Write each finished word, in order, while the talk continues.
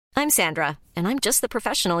I'm Sandra, and I'm just the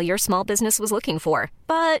professional your small business was looking for.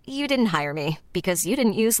 But you didn't hire me because you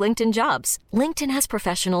didn't use LinkedIn Jobs. LinkedIn has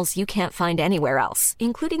professionals you can't find anywhere else,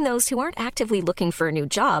 including those who aren't actively looking for a new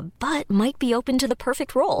job, but might be open to the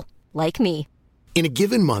perfect role, like me. In a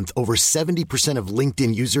given month, over 70% of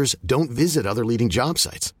LinkedIn users don't visit other leading job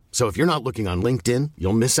sites. So if you're not looking on LinkedIn,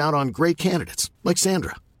 you'll miss out on great candidates like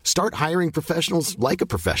Sandra. Start hiring professionals like a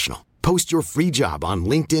professional. Post your free job on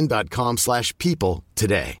linkedin.com/people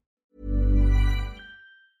today.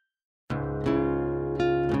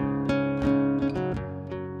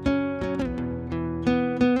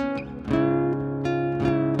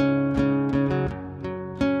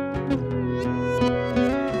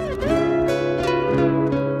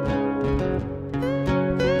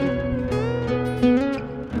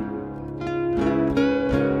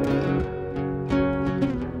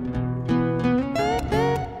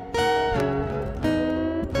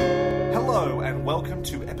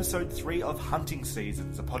 Episode 3 of Hunting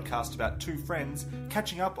Seasons, a podcast about two friends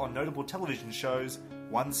catching up on notable television shows,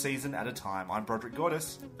 one season at a time. I'm Broderick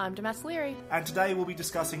Gordis. I'm Damas Leary. And today we'll be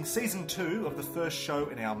discussing Season 2 of the first show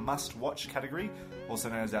in our must-watch category, also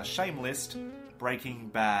known as our shame list, Breaking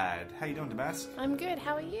Bad. How you doing, Damas? I'm good,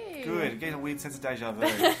 how are you? Good, getting a weird sense of deja vu.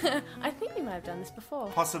 I think we might have done this before.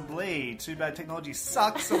 Possibly. Too bad technology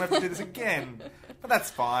sucks, so we'll have to do this again. But that's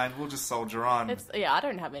fine, we'll just soldier on. I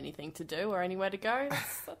don't have anything to do or anywhere to go.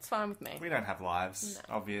 That's fine with me. We don't have lives,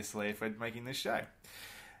 obviously, if we're making this show.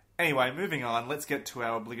 Anyway, moving on, let's get to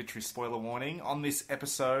our obligatory spoiler warning. On this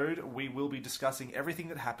episode, we will be discussing everything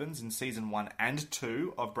that happens in Season 1 and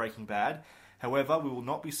 2 of Breaking Bad. However, we will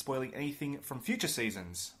not be spoiling anything from future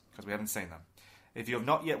seasons, because we haven't seen them. If you have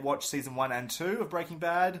not yet watched Season 1 and 2 of Breaking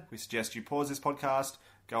Bad, we suggest you pause this podcast,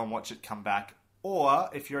 go and watch it, come back. Or,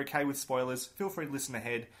 if you're okay with spoilers, feel free to listen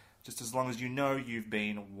ahead, just as long as you know you've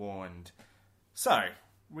been warned. So,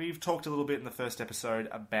 we've talked a little bit in the first episode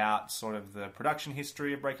about sort of the production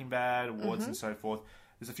history of Breaking Bad, awards and so forth.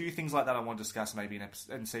 There's a few things like that I want to discuss maybe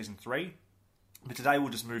in Season 3. But today we'll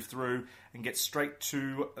just move through and get straight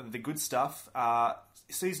to the good stuff.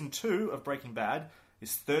 Season 2 of Breaking Bad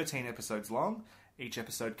is 13 episodes long, each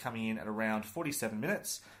episode coming in at around 47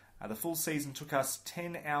 minutes. The full season took us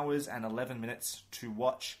 10 hours and 11 minutes to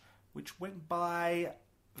watch, which went by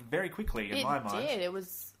very quickly in my mind. It did. It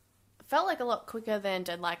felt like a lot quicker than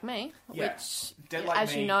Dead Like Me, which,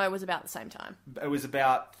 as you know, was about the same time. It was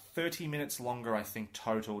about 30 minutes longer, I think,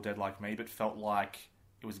 total, Dead Like Me, but felt like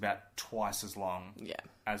it was about twice as long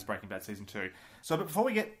as Breaking Bad Season 2. So, but before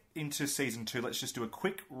we get into Season 2, let's just do a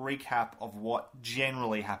quick recap of what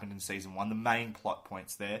generally happened in Season 1, the main plot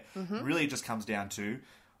points there. Really, it just comes down to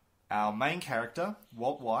our main character,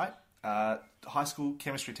 Walt White, high school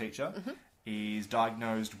chemistry teacher, is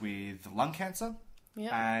diagnosed with lung cancer.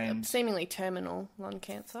 And seemingly terminal lung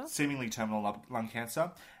cancer.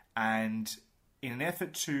 And in an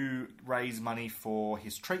effort to raise money for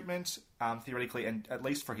his treatment, theoretically, and at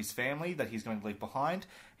least for his family that he's going to leave behind,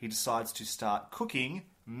 he decides to start cooking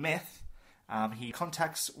meth. He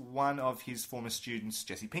contacts one of his former students,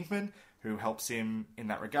 Jesse Pinkman, who helps him in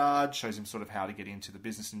that regard, shows him sort of how to get into the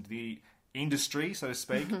business, into the industry, so to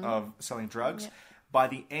speak, of selling drugs. By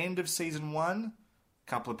the end of Season 1, a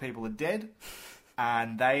couple of people are dead,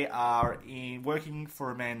 and they are working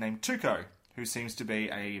for a man named Tuco, who seems to be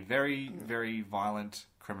a very, very violent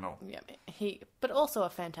criminal. But also a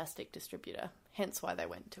fantastic distributor, hence why they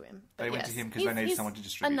went to him. They went to him because they needed someone to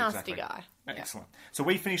distribute. A nasty guy. Excellent. So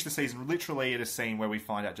we finish the season literally at a scene where we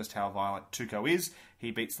find out just how violent Tuco is.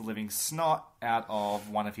 He beats the living snot out of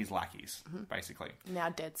one of his lackeys, basically. Now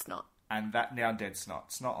dead snot. And that now dead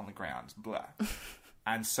snot. Snot on the ground. Blah.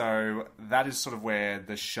 And so that is sort of where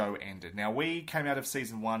the show ended. Now, we came out of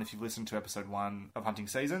Season 1. If you've listened to Episode 1 of Hunting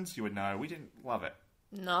Seasons, you would know we didn't love it.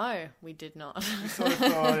 No, we did not. We sort of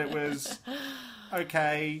thought it was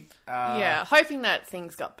okay. Hoping that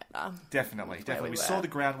things got better. Definitely. We saw the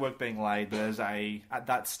groundwork being laid, but at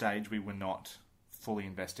that stage, we were not fully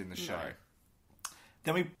invested in the show.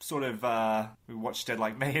 Then we sort of we watched Dead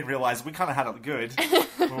Like Me and realised we kind of had it good.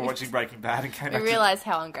 We were watching Breaking Bad and came back. We realised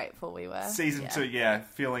how ungrateful we were. Season 2,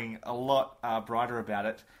 feeling a lot brighter about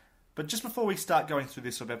it. But just before we start going through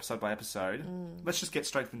this sort of episode by episode, let's just get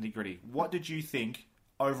straight to the nitty-gritty. What did you think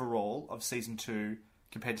overall of Season 2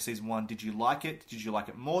 compared to Season 1? Did you like it? Did you like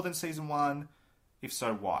it more than Season 1? If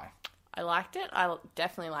so, why? I liked it. I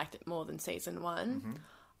definitely liked it more than Season 1.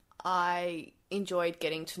 I enjoyed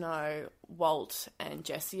getting to know Walt and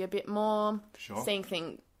Jesse a bit more. Sure. Seeing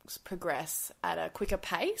things progress at a quicker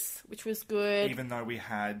pace, which was good. Even though we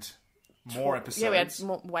had more episodes. Yeah, we had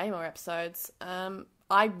way more episodes.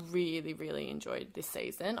 I really, really enjoyed this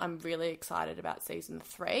season. I'm really excited about season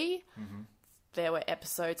 3. Mm-hmm. There were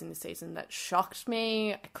episodes in the season that shocked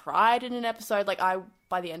me. I cried in an episode. Like,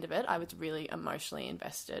 by the end of it, I was really emotionally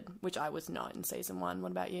invested, which I was not in season 1.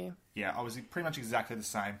 What about you? Yeah, I was pretty much exactly the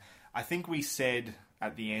same. I think we said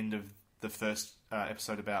at the end of the first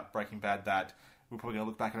episode about Breaking Bad that we're probably going to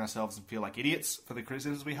look back at ourselves and feel like idiots for the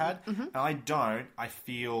criticisms we had. Mm-hmm. And I don't. I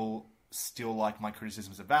feel still like my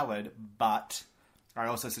criticisms are valid, but I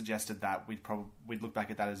also suggested that we'd look back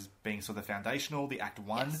at that as being sort of foundational, the act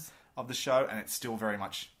 1 of the show, and it's still very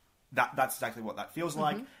much that's exactly what that feels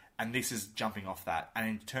like, and this is jumping off that. And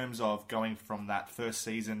in terms of going from that first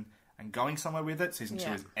season and going somewhere with it, season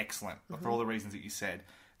 2 is excellent for all the reasons that you said.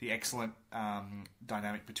 The excellent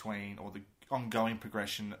dynamic between, or the ongoing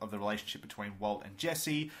progression of the relationship between Walt and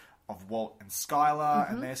Jesse, of Walt and Skylar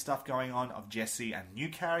and their stuff going on, of Jesse and new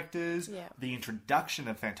characters, the introduction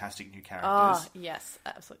of fantastic new characters. Oh, yes,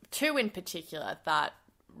 absolutely. 2 in particular that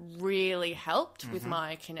really helped with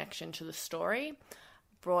my connection to the story,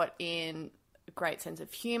 brought in a great sense of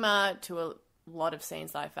humour to a lot of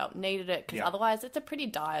scenes that I felt needed it, because otherwise it's a pretty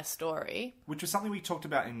dire story. Which was something we talked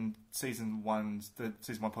about in the season 1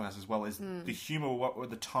 podcast as well, is the humour, or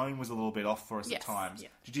the tone was a little bit off for us at times. Yeah.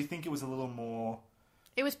 Did you think it was a little more...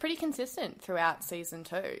 It was pretty consistent throughout season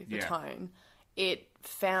 2, the tone. It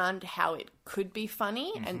found how it could be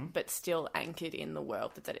funny, but still anchored in the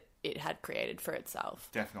world that it had created for itself.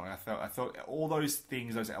 Definitely. I thought all those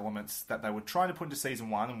things, those elements that they were trying to put into season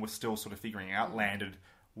 1 and were still sort of figuring out, landed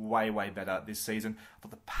way, way better this season. I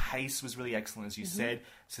thought the pace was really excellent, as you said.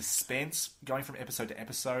 Suspense, going from episode to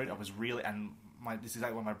episode, I was really... And this is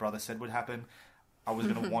exactly what my brother said would happen. I was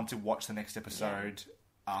going to want to watch the next episode...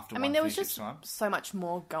 After there was just so much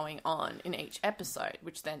more going on in each episode,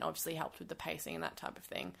 which then obviously helped with the pacing and that type of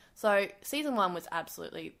thing. So season 1 was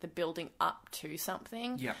absolutely the building up to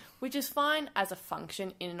something, which is fine as a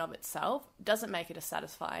function in and of itself. Doesn't make it a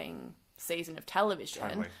satisfying season of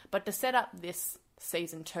television, but to set up this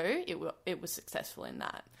season 2, it was successful in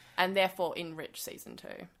that, and therefore enriched season 2.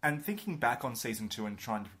 And thinking back on season 2 and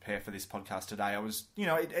trying to prepare for this podcast today, I was,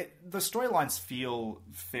 the storylines feel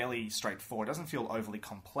fairly straightforward. It doesn't feel overly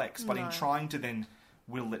complex, but in trying to then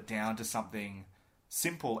whittle it down to something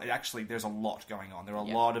simple, there's a lot going on. There are a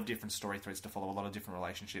lot of different story threads to follow, a lot of different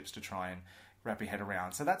relationships to try and wrap your head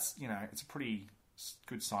around. So that's, it's a pretty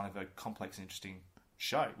good sign of a complex and interesting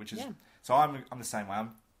show, which is... So I'm the same way.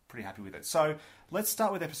 I'm pretty happy with it. So let's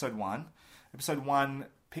start with episode 1. Episode 1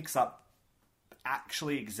 picks up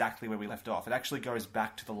actually exactly where we left off. It actually goes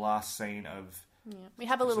back to the last scene of... Yeah. We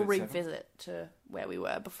have a little revisit to where we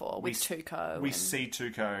were before with Tuco. We see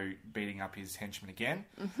Tuco beating up his henchman again.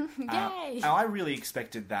 Yay! And I really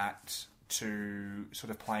expected that to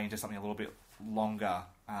sort of play into something a little bit longer,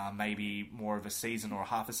 maybe more of a season or a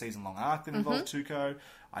half a season long arc that involved Tuco.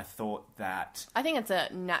 I thought that... I think it's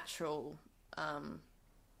a natural...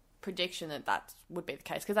 prediction that would be the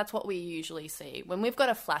case, because that's what we usually see when we've got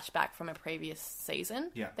a flashback from a previous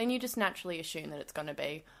season. Then you just naturally assume that it's going to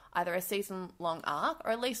be either a season long arc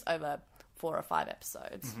or at least over 4 or 5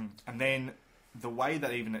 episodes. And then the way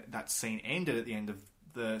that even that scene ended at the end of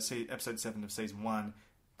the episode 7 of season 1,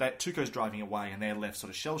 that Tuco's driving away and they're left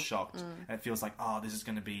sort of shell shocked, and it feels like, this is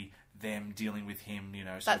going to be them dealing with him,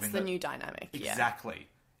 that's the new dynamic. Exactly.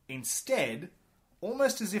 Instead,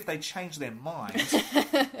 almost as if they changed their minds,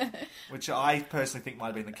 which I personally think might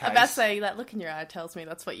have been the case. I'm about to say, that look in your eye tells me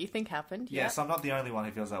that's what you think happened. Yes, I'm not the only one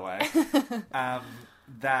who feels that way.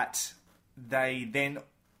 That they then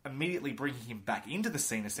immediately bring him back into the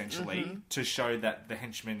scene, essentially, to show that the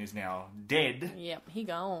henchman is now dead. Yep, he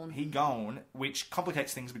gone, which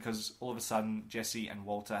complicates things because all of a sudden Jesse and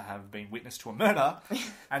Walter have been witness to a murder,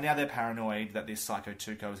 and now they're paranoid that this psycho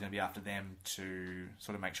Tuco is going to be after them to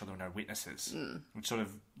sort of make sure there are no witnesses, which sort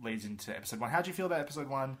of leads into episode 1. How do you feel about episode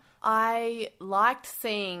 1? I liked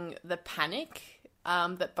seeing the panic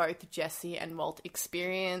that both Jesse and Walt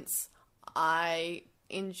experience. I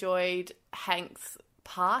enjoyed Hank's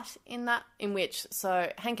part in that, in which,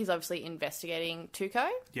 so Hank is obviously investigating Tuco.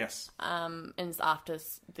 Yes. And is after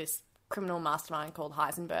this criminal mastermind called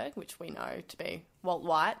Heisenberg, which we know to be Walt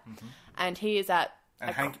White. And he is at...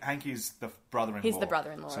 And Hank is the brother-in-law. He's the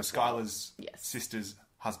brother-in-law. So Skylar's sister's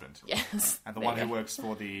husband. Yes. And the one who works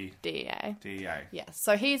for the... DEA. DEA. Yes.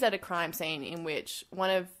 So he's at a crime scene in which one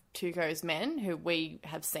of Tuco's men, who we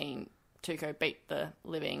have seen Tuco beat the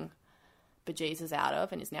living bejesus out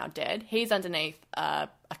of and is now dead, he's underneath a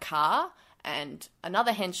car, and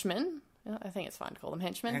another henchman, I think it's fine to call them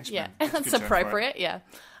henchmen. Yeah, that's appropriate,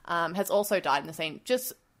 has also died in the scene.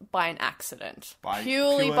 Just by an accident.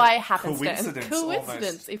 Purely by happenstance.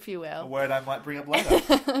 Coincidence, if you will. A word I might bring up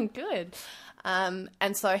later. Good.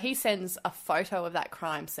 And so he sends a photo of that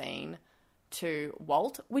crime scene to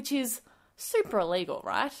Walt, which is super illegal,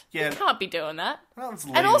 right? Yeah. You can't be doing that. Well, it's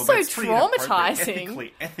legal, and also but it's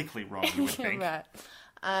traumatizing. Ethically wrong, you would think. Right.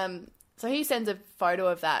 So he sends a photo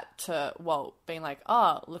of that to Walt, being like,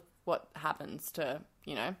 oh, look what happens to,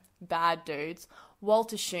 bad dudes.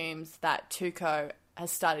 Walt assumes that Tuco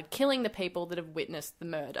has started killing the people that have witnessed the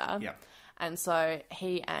murder. Yeah. And so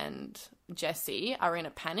he and Jesse are in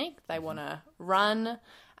a panic. They want to run.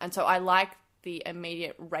 And so I like the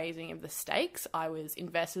immediate raising of the stakes. I was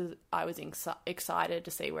invested. I was excited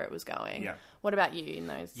to see where it was going. Yeah. What about you in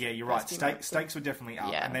those? Yeah, you're right. Stakes were definitely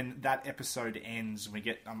up. Yeah. And then that episode ends. We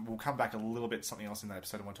get. We'll come back a little bit. Something else in that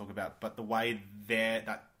episode I want to talk about. But the way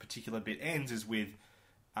that particular bit ends is with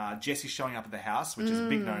Jesse showing up at the house, which is a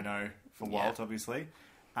big no-no for Walt. Obviously,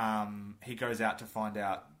 he goes out to find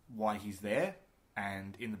out why he's there,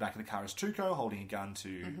 and in the back of the car is Tuco holding a gun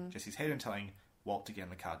to Jesse's head and telling Walt to get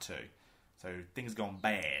in the car too. So things gone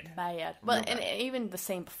bad. Well, and even the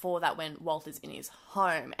scene before that when Walt is in his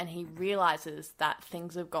home and he realises that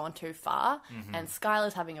things have gone too far and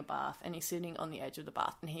Skylar's having a bath and he's sitting on the edge of the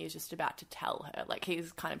bath and he is just about to tell her. Like,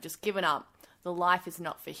 he's kind of just given up. The life is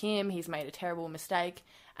not for him. He's made a terrible mistake.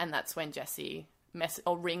 And that's when Jesse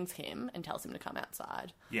rings him and tells him to come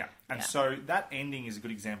outside. Yeah. And so that ending is a good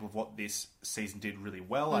example of what this season did really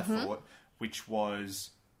well, I thought, which was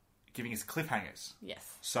giving us cliffhangers.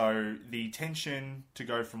 Yes. So the tension to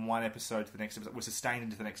go from one episode to the next episode was sustained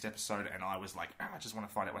into the next episode, and I was like, I just want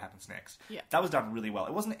to find out what happens next. Yeah. That was done really well.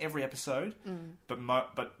 It wasn't every episode, but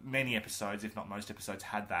many episodes, if not most episodes,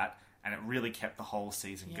 had that, and it really kept the whole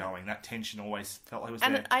season going. That tension always felt like it was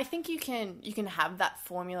there. And I think you can have that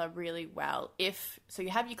formula really well so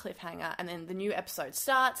you have your cliffhanger, and then the new episode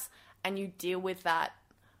starts, and you deal with that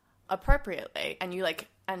appropriately, and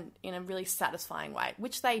and in a really satisfying way,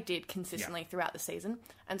 which they did consistently throughout the season.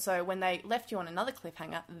 And so when they left you on another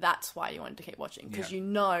cliffhanger, that's why you wanted to keep watching, because you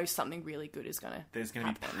know something really good is going to There's going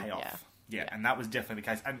to be payoff. Yeah, and that was definitely the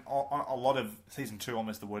case. And on a lot of season 2,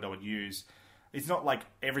 almost the word I would use, it's not like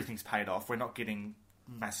everything's paid off. We're not getting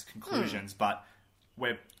massive conclusions, but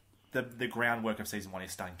the groundwork of season 1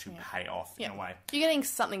 is starting to pay off in a way. You're getting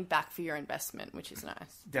something back for your investment, which is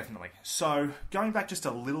nice. Definitely. So, going back just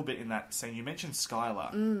a little bit in that scene, you mentioned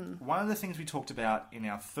Skylar. One of the things we talked about in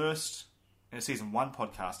our season 1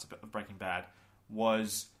 podcast of Breaking Bad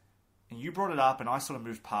was, and you brought it up and I sort of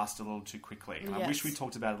moved past it a little too quickly. And I wish we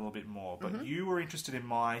talked about it a little bit more. But you were interested in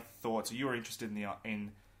my thoughts, or you were interested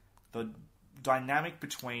in the dynamic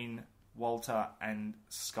between Walter and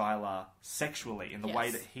Skylar sexually, in the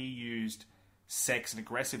way that he used sex and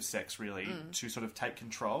aggressive sex really to sort of take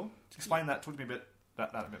control. Explain that. Talk to me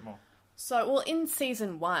about that a bit more. So, in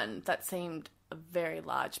season 1, that seemed a very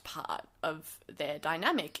large part of their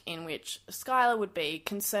dynamic, in which Skylar would be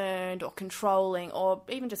concerned or controlling or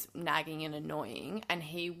even just nagging and annoying, and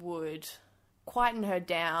he would quieten her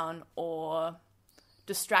down or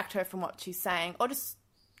distract her from what she's saying, or just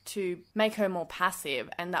to make her more passive,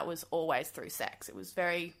 and that was always through sex. It was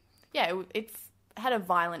very, it had a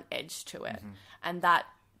violent edge to it, and that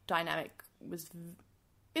dynamic was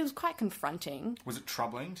quite confronting. Was it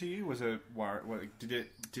troubling to you? Was it did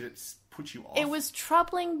it put you off? It was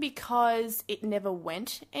troubling because it never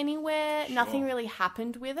went anywhere. Sure. Nothing really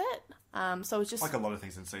happened with it. So it was just like a lot of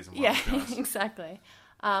things in season 1. Yeah, exactly.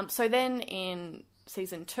 So then in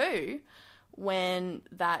season 2, when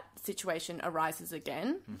that situation arises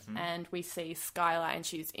again, and we see Skylar, and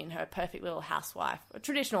she's in her perfect little housewife, a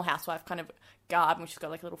traditional housewife kind of garb, and she's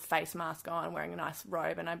got like a little face mask on, wearing a nice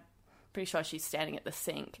robe, and I'm pretty sure she's standing at the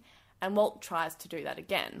sink. And Walt tries to do that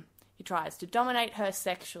again. He tries to dominate her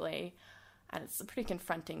sexually, and it's a pretty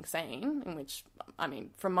confronting scene in which, I mean,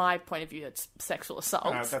 from my point of view, it's sexual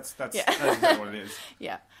assault. That's exactly what it is.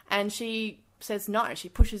 Yeah. And she says no. She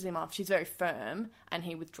pushes him off. She's very firm, and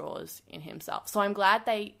he withdraws in himself. So I'm glad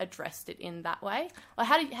they addressed it in that way. Well,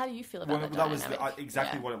 how do you feel about that dynamic? Was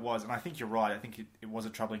exactly what it was, and I think you're right. I think it was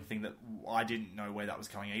a troubling thing that I didn't know where that was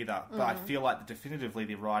going either. But I feel like definitively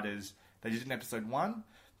the writers, they did it in episode 1,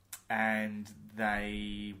 and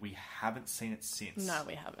we haven't seen it since. No,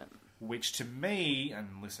 we haven't. Which to me, and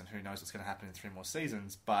listen, who knows what's going to happen in 3 more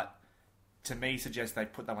seasons, but to me suggests they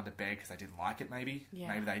put that one to bed because they didn't like it, maybe. Yeah.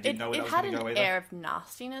 Maybe they didn't know where that was going to go either. It had an air of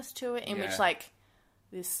nastiness to it, in which, like,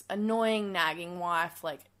 this annoying, nagging wife,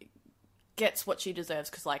 like, gets what she deserves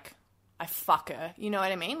because, like, I fuck her. You know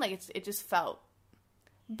what I mean? Like, it just felt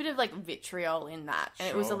a bit of, like, vitriol in that. And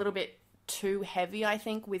it was a little bit too heavy, I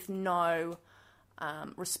think, with no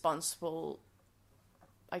responsible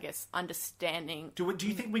I guess, understanding. Do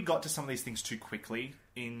you think we got to some of these things too quickly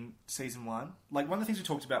in season 1? Like, one of the things we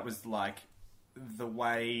talked about was, like, the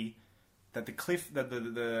way that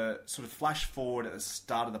the sort of flash forward at the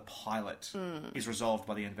start of the pilot is resolved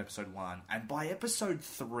by the end of episode 1. And by episode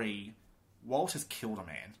 3, Walt has killed a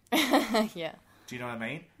man. Yeah. Do you know what I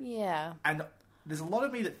mean? Yeah. And there's a lot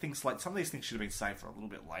of me that thinks, like, some of these things should have been saved for a little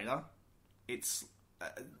bit later. It's...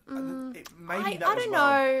 maybe that I don't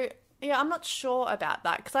know. Yeah, I'm not sure about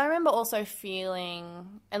that. Because I remember also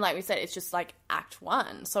feeling... And like we said, it's just like Act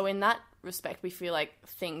 1. So in that respect, we feel like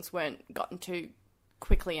things weren't gotten to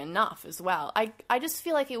quickly enough as well. I just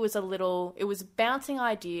feel like it was bouncing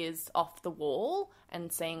ideas off the wall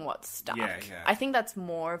and seeing what stuck. Yeah. I think that's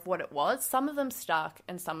more of what it was. Some of them stuck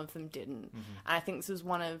and some of them didn't. And I think this was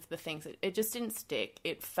one of the things that it just didn't stick.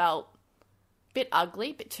 It felt a bit ugly,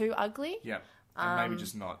 a bit too ugly. Yeah. And maybe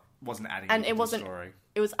just wasn't adding and to the story.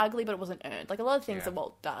 It was ugly, but it wasn't earned. Like, a lot of things that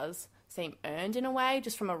Walt does seem earned in a way,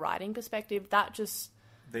 just from a writing perspective. That just...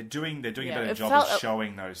 They're doing a better job of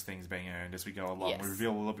showing those things being earned as we go along. Yes. We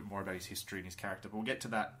reveal a little bit more about his history and his character, but we'll get to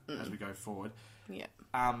that as we go forward. Yeah.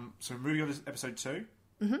 So moving on to episode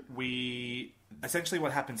 2, we essentially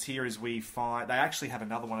what happens here is we find they actually have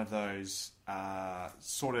another one of those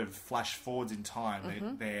sort of flash forwards in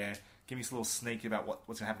time. They're giving us a little sneak about what's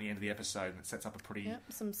going to happen at the end of the episode, and it sets up a pretty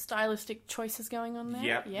some stylistic choices going on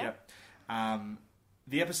there. Yep.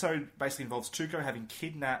 The episode basically involves Tuco having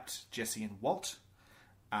kidnapped Jesse and Walt.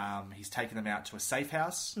 He's taken them out to a safe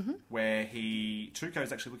house where Tuco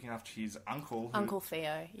is actually looking after his uncle. Uncle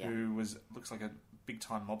Theo, who looks like a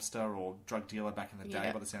big-time mobster or drug dealer back in the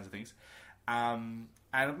day by the sounds of things. And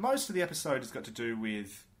most of the episode has got to do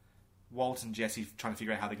with Walt and Jesse trying to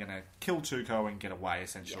figure out how they're going to kill Tuco and get away,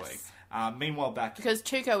 essentially. Yes. Meanwhile, because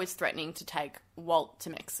Tuco is threatening to take Walt to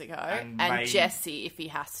Mexico and Jesse if he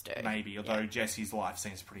has to. Maybe, although Jesse's life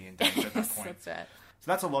seems pretty in danger at that point. That's right. So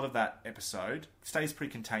that's a lot of that episode. Stays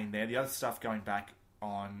pretty contained there. The other stuff going back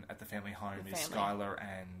on at the family home is Skylar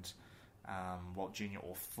and Walt Jr.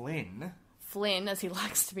 or Flynn. Flynn, as he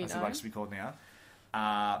likes to be known. As he likes to be called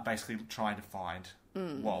now. Basically trying to find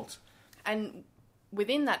Walt. And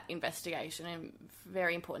within that investigation, a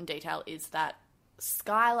very important detail is that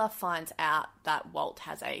Skylar finds out that Walt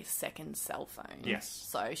has a second cell phone. Yes.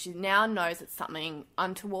 So she now knows that something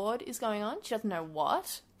untoward is going on. She doesn't know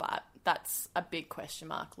what, but that's a big question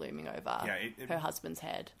mark looming over her husband's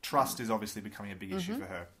head. Trust is obviously becoming a big issue for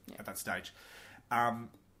her at that stage.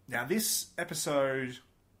 Now, this episode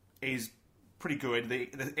is pretty good.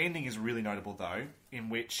 The ending is really notable, though, in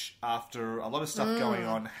which, after a lot of stuff going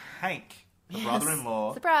on, Hank, the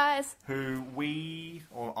brother-in-law... Surprise! Who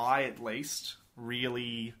or I at least,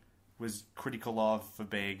 really was critical of for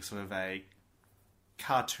being sort of a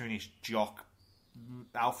cartoonish jock,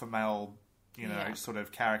 alpha male... sort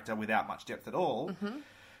of character without much depth at all,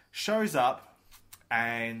 shows up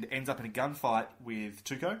and ends up in a gunfight with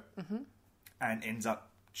Tuco and ends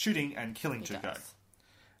up shooting and killing Tuco.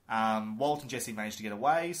 Walt and Jesse manage to get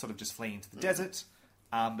away, sort of just fleeing into the desert,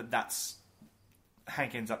 but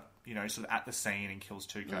Hank ends up, sort of at the scene and kills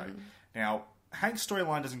Tuco. Now, Hank's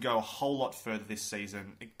storyline doesn't go a whole lot further this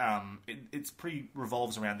season. It's pretty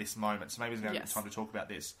revolves around this moment, so maybe it's now time to talk about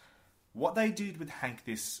this. What they did with Hank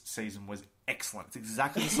this season was excellent. It's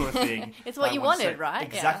exactly the sort of thing... It's what you wanted, right?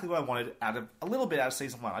 Exactly what I wanted a little bit out of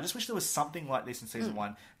season 1. I just wish there was something like this in season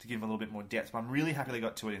 1 to give him a little bit more depth. But I'm really happy they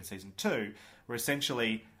got to it in season 2, where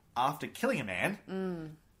essentially, after killing a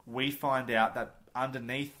man, we find out that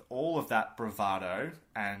underneath all of that bravado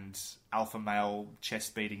and alpha male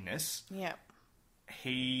chest beatingness,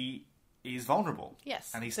 he is vulnerable.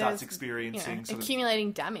 Yes. And he starts experiencing...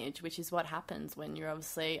 accumulating damage, which is what happens when you're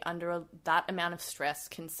obviously under that amount of stress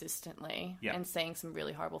consistently and seeing some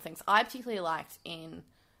really horrible things. I particularly liked in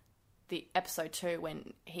the episode 2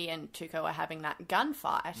 when he and Tuco are having that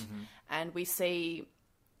gunfight and we see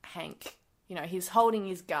Hank, he's holding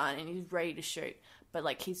his gun and he's ready to shoot,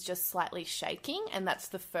 but he's just slightly shaking, and that's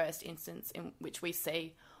the first instance in which we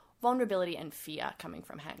see vulnerability and fear coming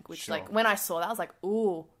from Hank, which when I saw that I was like,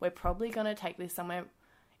 ooh, we're probably going to take this somewhere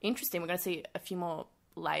interesting. We're going to see a few more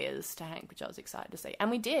layers to Hank, which I was excited to see,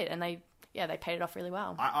 and we did, and they paid it off really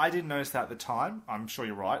well. I didn't notice that at the time. I'm sure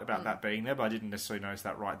you're right about that being there, but I didn't necessarily notice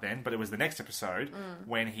that right then. But it was the next episode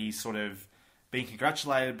when he's sort of being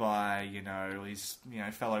congratulated by his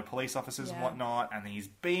fellow police officers and whatnot, and he's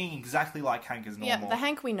being exactly like Hank as normal. Yeah, the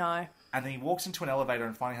Hank we know. And then he walks into an elevator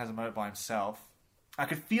and finally has a moment by himself. I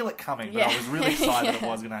could feel it coming, but I was really excited that it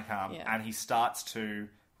was going to come. And he starts to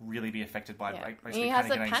really be affected by basically he has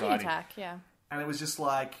panic and a anxiety. panic attack, And it was just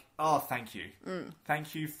like, oh, thank you.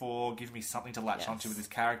 Thank you for giving me something to latch onto with this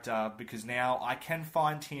character, because now I can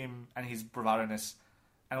find him and his bravado-ness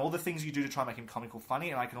and all the things you do to try and make him comical funny,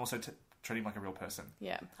 and I can also treat him like a real person.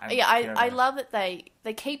 Yeah. I love that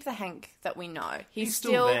they keep the Hank that we know. He's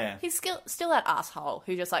still there. He's still that asshole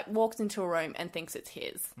who just like walks into a room and thinks it's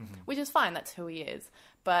his, which is fine. That's who he is.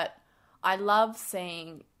 But I love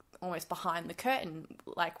seeing almost behind the curtain,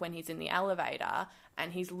 like when he's in the elevator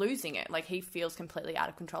and he's losing it, like he feels completely out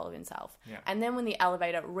of control of himself. Yeah. And then when the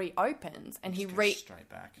elevator reopens and he straight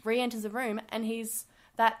back, re-enters the room and he's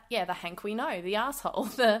the Hank we know, the asshole,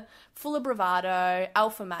 the full of bravado,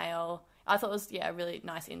 alpha male. I thought it was, a really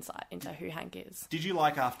nice insight into who Hank is. Did you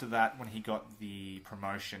like after that, when he got the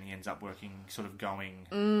promotion, he ends up working, sort of going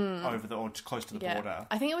over or close to the border?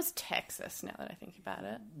 I think it was Texas, now that I think about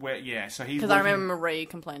it. So he's... Because I remember Marie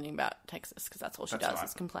complaining about Texas, because that's all she does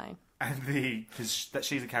is complain. And because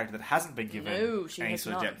she's a character that hasn't been given any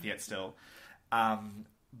sort of depth yet still.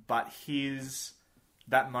 But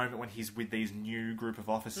that moment when he's with these new group of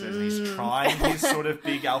officers and he's trying his sort of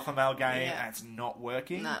big alpha male game and it's not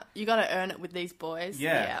working. Nah, you got to earn it with these boys.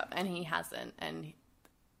 Yeah. And he hasn't. And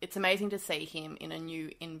it's amazing to see him in a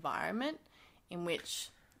new environment in which...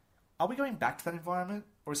 Are we going back to that environment?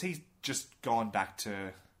 Or has he just gone back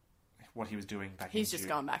to what he was doing back in He's just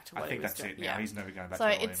gone back to what he was doing. I think that's it now. He's never going back to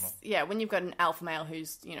that anymore. So when you've got an alpha male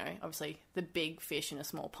who's, obviously the big fish in a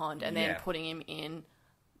small pond, and then putting him in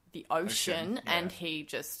the ocean and he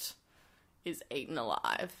just is eaten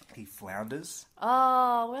alive. He flounders.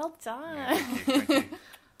 Oh, well done. Yeah, thank you.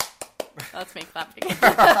 That's me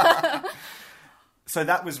clapping. So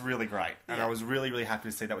that was really great. And I was really, really happy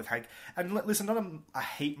to see that with Hank. And listen, not a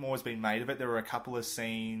heap more has been made of it. There were a couple of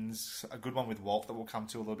scenes, a good one with Walt that we'll come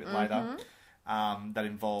to a little bit later, that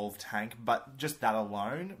involved Hank. But just that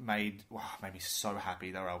alone made me so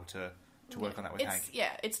happy they were able to work on that with Hank.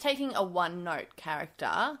 Yeah, it's taking a one-note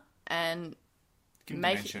character and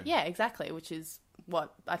making... Yeah, exactly, which is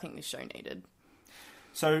what I think this show needed.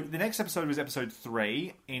 So the next episode was episode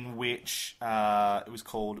 3, in which it was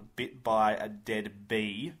called Bit by a Dead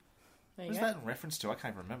Bee. What is that in reference to? I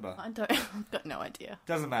can't even remember. I've got no idea.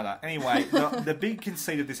 Doesn't matter. Anyway, the big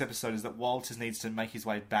conceit of this episode is that Walter needs to make his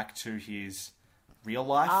way back to his... real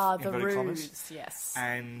life, the ruse, yes.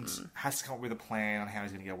 And has to come up with a plan on how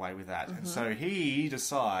he's going to get away with that. And so he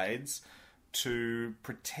decides to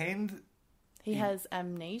pretend... He has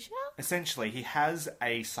amnesia? Essentially, he has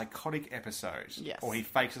a psychotic episode. Yes. Or he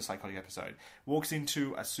fakes a psychotic episode. Walks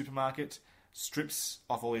into a supermarket, strips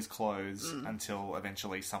off all his clothes until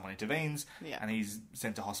eventually someone intervenes, and he's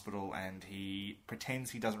sent to hospital, and he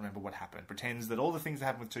pretends he doesn't remember what happened. Pretends that all the things that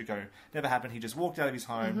happened with Tuco never happened. He just walked out of his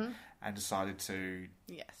home and decided to...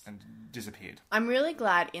 and disappeared. I'm really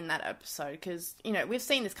glad in that episode because, we've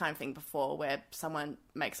seen this kind of thing before where someone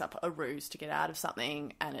makes up a ruse to get out of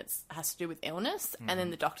something and it has to do with illness, and then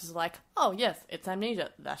the doctors are like, oh, yes, it's amnesia.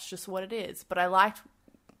 That's just what it is. But I liked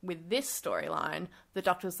with this storyline, the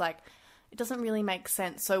doctor's like, it doesn't really make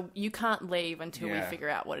sense, so you can't leave until we figure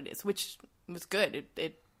out what it is, which was good.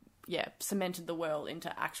 It cemented the world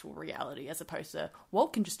into actual reality as opposed to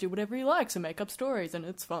Walt can just do whatever he likes and make up stories and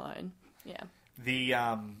it's fine. Yeah.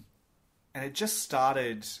 And it just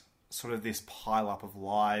started sort of this pile-up of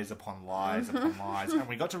lies upon lies upon lies, and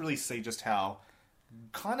we got to really see just how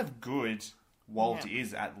kind of good Walt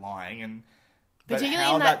is at lying, and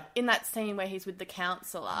particularly in that scene where he's with the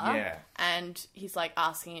counsellor and he's like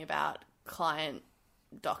asking about client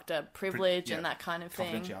doctor privilege and that kind of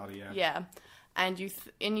thing. Confidentiality, yeah. And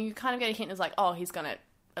you kind of get a hint, it's like, oh, he's going to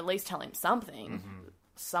at least tell him something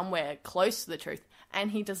somewhere close to the truth,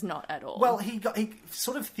 and he does not at all. Well, he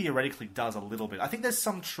sort of theoretically does a little bit. I think there's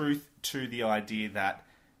some truth to the idea that...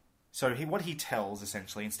 So what he tells,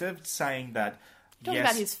 essentially, instead of saying that... Talking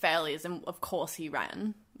about his failures, and of course he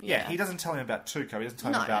ran. Yeah, he doesn't tell him about Tuco, he doesn't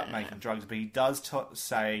tell him about making drugs, but he does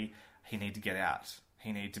say he need to get out.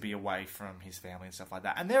 He need to be away from his family and stuff like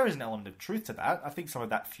that. And there is an element of truth to that. I think some of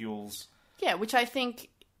that fuels... Yeah, which I think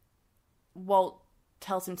Walt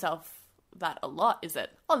tells himself that a lot, is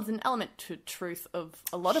that, there's an element to truth of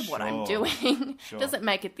a lot of what I'm doing. Doesn't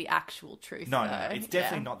make it the actual truth, No, it's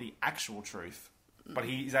definitely not the actual truth. But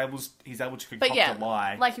he's able to concoct a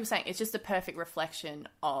lie. Like you were saying, it's just a perfect reflection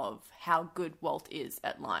of how good Walt is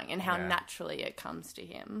at lying and how naturally it comes to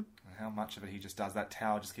him. And how much of it he just does. That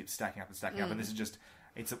tower just keeps stacking up and stacking up. And this is just...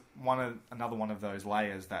 It's another one of those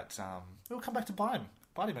layers that will come back to bite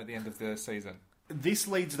him at the end of the season. This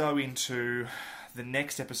leads, though, into the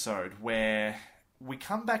next episode where we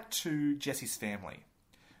come back to Jesse's family,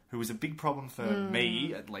 who was a big problem for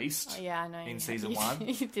me, at least, I know in season 1.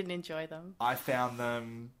 You didn't enjoy them. I found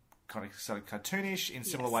them kind of sort of cartoonish in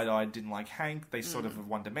similar way that I didn't like Hank. They sort of are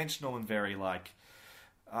one-dimensional and very like,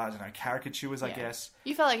 I don't know, caricatures, I guess.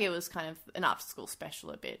 You felt like it was kind of an after-school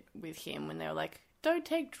special a bit with him when they were like, don't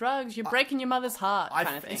take drugs, you're breaking your mother's heart, kind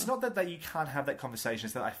of thing. It's not that you can't have that conversation,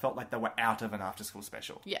 it's that I felt like they were out of an after-school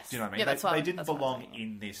special. Yes. Do you know what I mean? Yeah, they didn't belong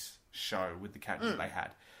in this show with the characters that they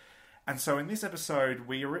had. And so in this episode,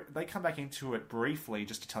 they come back into it briefly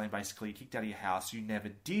just to tell him basically, you kicked out of your house, you never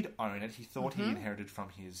did own it. He thought he inherited from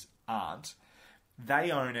his aunt.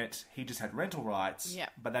 They own it, he just had rental rights,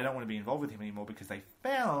 but they don't want to be involved with him anymore because they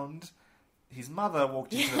found... His mother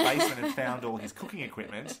walked into the basement and found all his cooking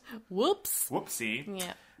equipment. Whoopsie.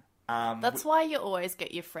 Yeah. That's why you always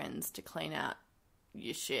get your friends to clean out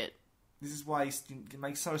your shit. This is why you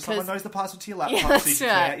make so someone knows the password to your laptop so you can clean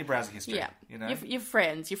out your browser history. Yeah. You know? Your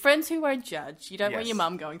friends who won't judge. You don't want your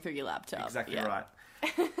mum going through your laptop. Exactly right.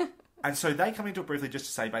 And so they come into it briefly just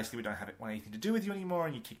to say, basically, we don't want anything to do with you anymore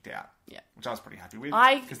and you're kicked out. Yeah. Which I was pretty happy with.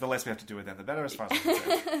 Because the less we have to do with them, the better as far as I'm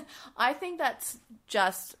concerned. I think that's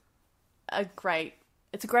just...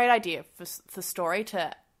 it's a great idea for the story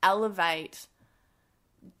to elevate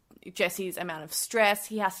Jesse's amount of stress.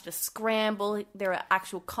 He has to scramble. There are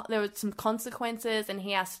some consequences, and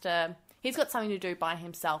he's got something to do by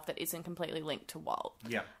himself that isn't completely linked to Walt.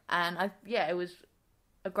 Yeah. And it was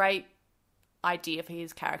a great idea for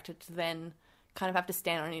his character to then kind of have to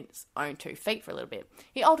stand on his own 2 feet for a little bit.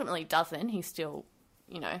 He ultimately doesn't. He still,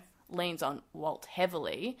 leans on Walt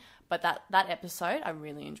heavily. But that episode, I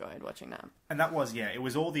really enjoyed watching that. And that was, it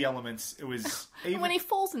was all the elements. It was... even when he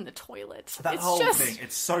falls in the toilet. That whole thing,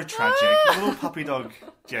 it's so tragic. Little puppy dog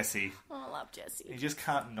Jesse. Oh, I love Jesse. You just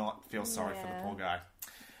can't not feel sorry for the poor guy.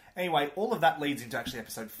 Anyway, all of that leads into actually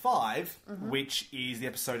episode 5, which is the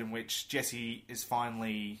episode in which Jesse is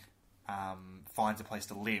finally finds a place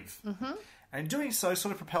to live. And in doing so,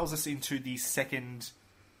 sort of propels us into the second...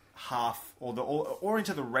 half or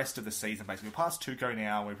into the rest of the season. Basically, we're past Tuco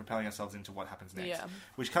now. We're propelling ourselves into what happens next,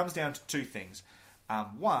 which comes down to 2 things.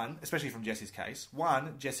 One, especially from Jesse's case,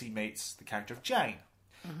 Jesse meets the character of Jane.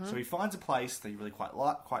 So he finds a place that he really quite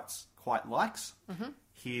likes.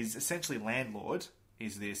 His essentially landlord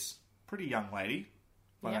is this pretty young lady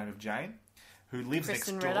by the name of Jane, who lives next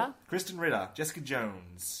door. Kristen Ritter, Jessica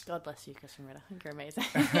Jones. God bless you, Kristen Ritter. You're amazing.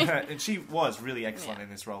 And she was really excellent in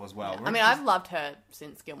this role as well. Yeah. I mean, I've loved her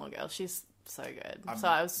since Gilmore Girls. She's so good. So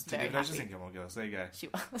I was very happy. She was in Gilmore Girls. There you go. She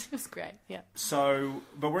was great. Yeah. So,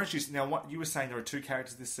 but we're introduced now. What you were saying, there are 2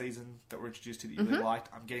 characters this season that were introduced to that you really liked.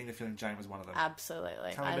 I'm getting the feeling Jane was one of them.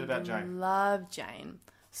 Absolutely. Tell me a bit about Jane. I love Jane.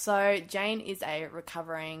 So Jane is a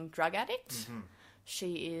recovering drug addict.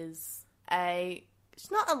 She is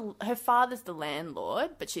her father's the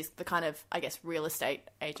landlord, but she's the kind of, I guess, real estate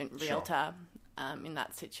agent, realtor in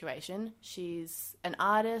that situation. She's an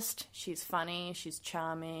artist. She's funny. She's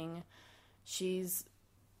charming. She's...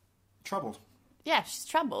 troubled. Yeah, she's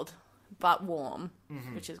troubled, but warm,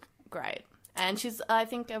 which is great. And she's, I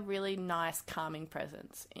think, a really nice, calming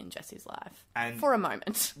presence in Jesse's life. And for a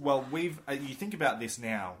moment. Well, you think about this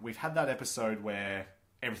now. We've had that episode where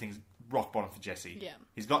everything's rock bottom for Jesse. Yeah.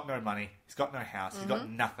 He's got no money. He's got no house. He's got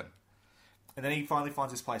nothing. And then he finally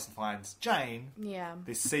finds this place and finds Jane. Yeah.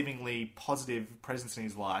 This seemingly positive presence in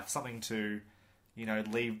his life. Something to,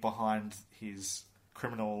 leave behind his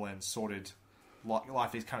criminal and sordid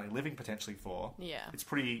life he's currently living potentially for. Yeah. It's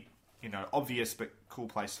pretty, obvious but cool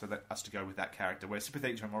place for us to go with that character. We're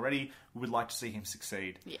sympathetic to him already. We would like to see him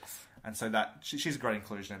succeed. Yes. And so she's a great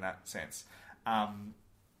inclusion in that sense.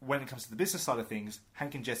 When it comes to the business side of things,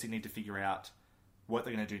 Hank and Jesse need to figure out what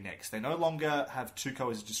they're going to do next. They no longer have Tuco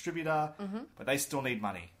as a distributor, but they still need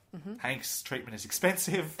money. Hank's treatment is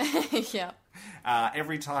expensive. Yeah.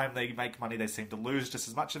 Every time they make money, they seem to lose just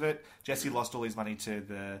as much of it. Jesse lost all his money to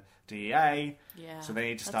the DEA, so they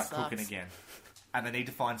need to start cooking again. And they need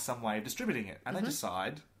to find some way of distributing it. And they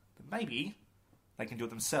decide that maybe they can do it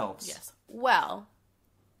themselves. Yes. Well,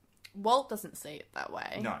 Walt doesn't see it that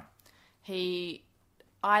way. No. He...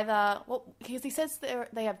 because he says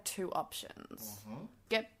they have 2 options.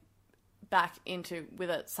 Get back into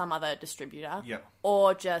with some other distributor,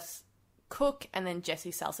 or just cook and then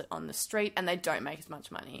Jesse sells it on the street and they don't make as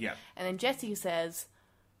much money. Yeah. And then Jesse says,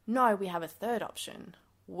 no, we have a 3rd option.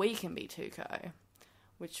 We can be Tuco,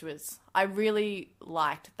 which was, I really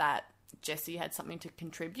liked that Jesse had something to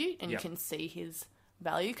contribute and you can see his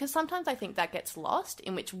value, because sometimes I think that gets lost,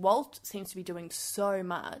 in which Walt seems to be doing so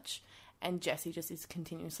much and Jesse just is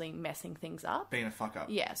continuously messing things up. Being a fuck up.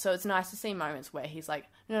 Yeah, so it's nice to see moments where he's like,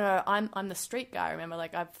 no, I'm the street guy, remember?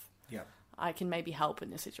 Like, I can maybe help in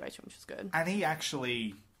this situation, which is good. And he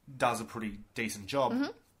actually does a pretty decent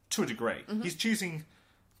job, to a degree. He's choosing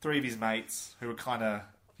 3 of his mates who are kind of,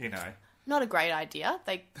 You know. Not a great idea.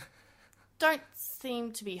 They don't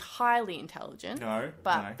seem to be highly intelligent. No.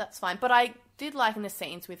 But that's fine. But I did like in the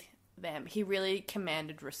scenes with them, he really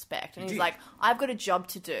commanded respect. And he's like, I've got a job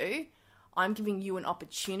to do. I'm giving you an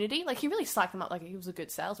opportunity. Like, he really psyched them up like he was a good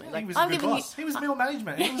salesman. Yeah, like, he was a good boss. He was middle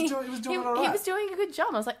management. He was doing it all right. He was doing a good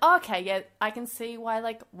job. I was like, oh, okay, yeah, I can see why,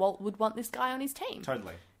 like, Walt would want this guy on his team.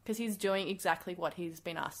 Totally. Because he's doing exactly what he's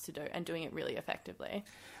been asked to do and doing it really effectively.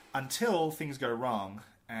 Until things go wrong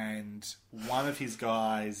and one of his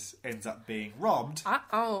guys ends up being robbed.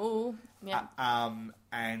 Uh-oh. Yeah.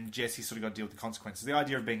 And Jesse sort of got to deal with the consequences. The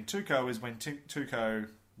idea of being Tuco is when Tuco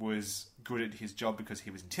was good at his job because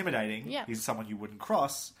he was intimidating. Yeah. He's someone you wouldn't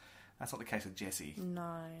cross. That's not the case with Jesse.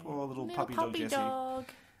 No. Poor little puppy dog Jesse.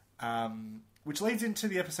 Which leads into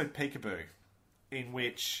the episode Peekaboo, in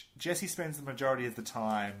which Jesse spends the majority of the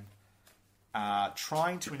time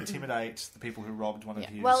trying to intimidate the people who robbed one of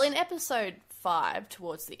his... Well, in episode 5,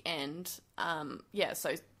 towards the end,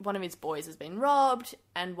 so one of his boys has been robbed,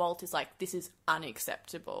 and Walt is like, this is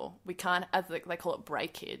unacceptable. We can't, as they call it,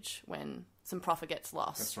 breakage, when some profit gets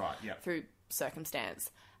lost. That's right, yeah. Through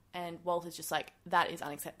circumstance. And Walt is just like, that is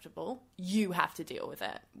unacceptable. You have to deal with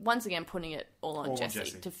it. Once again, putting it all on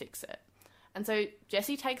Jesse to fix it. And so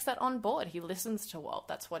Jesse takes that on board. He listens to Walt.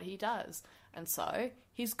 That's what he does. And so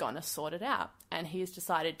he's going to sort it out. And he's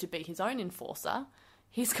decided to be his own enforcer.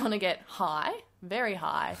 He's going to get high, very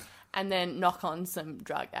high, and then knock on some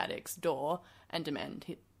drug addict's door and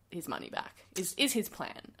demand his money back, is his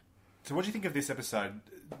plan. So what do you think of this episode?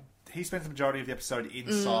 He spends the majority of the episode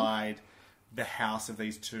inside the house of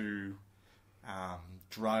these two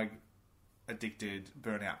drug-addicted,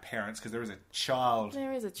 burnout parents, because there is a child.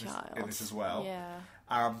 There is a child in this as well.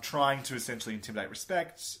 Yeah. Trying to essentially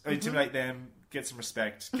intimidate them, get some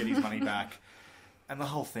respect, get his money back, and the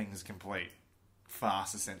whole thing is complete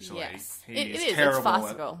farce. Essentially, yes, it is. Terrible it's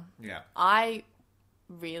farcical. Yeah, I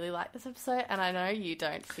really like this episode, and I know you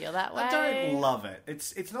don't feel that way. I don't love it.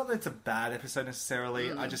 It's not that it's a bad episode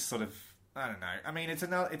necessarily. I just sort of, I don't know. I mean, it's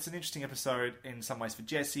an interesting episode in some ways for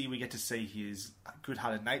Jesse. We get to see his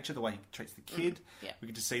good-hearted nature, the way he treats the kid. Yeah. We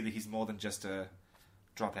get to see that he's more than just a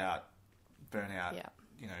dropout, burnout. Yeah.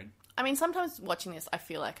 You know. I mean, sometimes watching this, I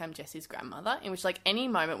feel like I'm Jesse's grandmother, in which, like, any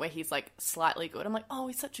moment where he's, like, slightly good, I'm like, oh,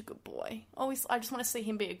 he's such a good boy. Oh, I just want to see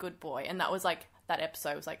him be a good boy. And that was, like, that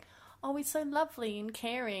episode was like, oh, he's so lovely and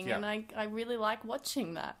caring, and I really like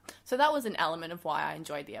watching that. So that was an element of why I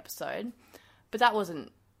enjoyed the episode. But that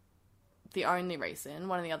wasn't the only reason.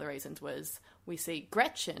 One of the other reasons was we see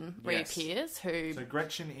Gretchen reappears, who so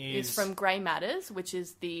Gretchen is from Grey Matters, which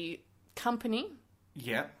is the company.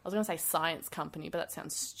 Yeah. I was going to say science company, but that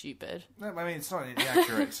sounds stupid. No, I mean, it's not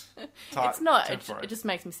inaccurate. It's not. It just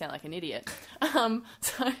makes me sound like an idiot. They're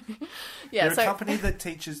a company that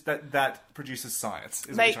teaches, that produces science,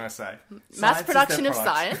 is what I'm trying to say. Mass production of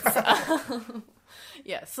science.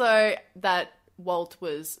 Yeah, so that Walt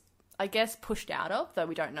was, I guess, pushed out of, though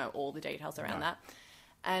we don't know all the details around that.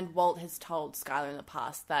 And Walt has told Skylar in the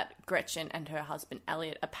past that Gretchen and her husband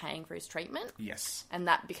Elliot are paying for his treatment. Yes. And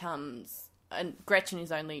that becomes... And Gretchen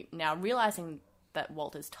is only now realising that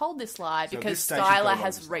Walt has told this lie because Skylar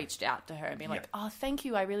has reached out to her and been like, oh, thank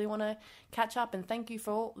you, I really want to catch up, and thank you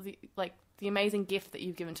for all the amazing gift that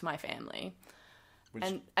you've given to my family. Which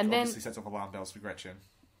and obviously then, sets off alarm bells for Gretchen.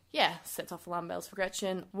 Yeah, sets off alarm bells for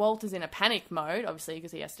Gretchen. Walt is in a panic mode, obviously,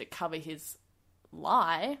 because he has to cover his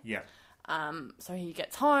lie. Yeah. So he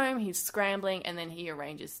gets home, he's scrambling, and then he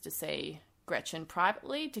arranges to see Gretchen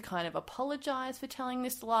privately to kind of apologise for telling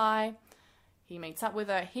this lie. He meets up with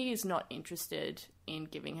her. He is not interested in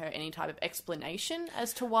giving her any type of explanation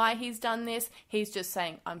as to why he's done this. He's just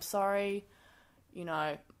saying, I'm sorry,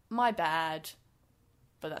 my bad.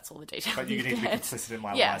 But that's all the details. But you need to be complicit in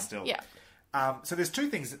my lie still. Yeah. So there's two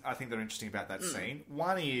things I think that are interesting about that scene.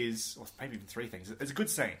 One is, or maybe even three things. It's a good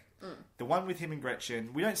scene. The one with him and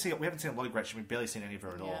Gretchen. We haven't seen a lot of Gretchen. We've barely seen any of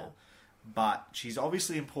her at all. But she's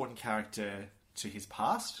obviously an important character to his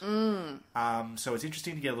past. So it's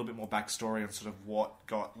interesting to get a little bit more backstory on sort of what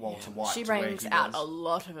got Walter White. She brings out a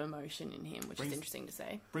lot of emotion in him, which is interesting to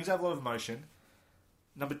see. Brings out a lot of emotion.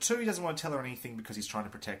 Number two, he doesn't want to tell her anything because he's trying to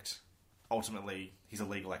protect, ultimately, his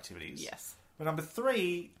illegal activities. Yes. But number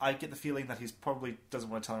three, I get the feeling that he probably doesn't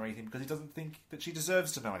want to tell her anything because he doesn't think that she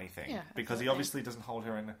deserves to know anything. Yeah, because he obviously doesn't hold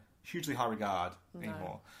her in hugely high regard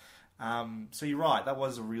anymore. So you're right, that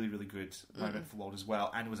was a really, really good moment for Walt as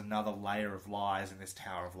well, and it was another layer of lies in this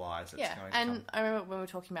tower of lies that's going to come. I remember when we were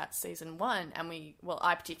talking about season 1, and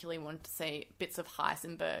I particularly wanted to see bits of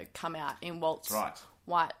Heisenberg come out in Walt's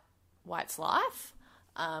White's life.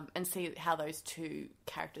 and see how those two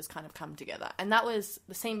characters kind of come together. And that was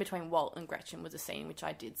the scene between Walt and Gretchen was a scene which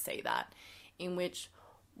I did see that, in which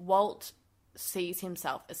Walt sees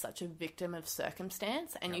himself as such a victim of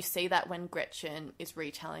circumstance, and you see that when Gretchen is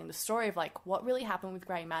retelling the story of like what really happened with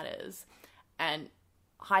Grey Matters, and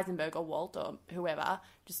Heisenberg or Walt or whoever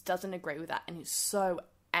just doesn't agree with that and is so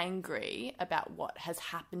angry about what has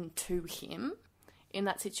happened to him in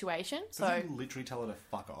that situation. Does he literally tell her to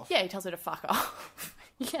fuck off? Yeah, he tells her to fuck off.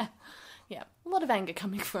 Yeah. A lot of anger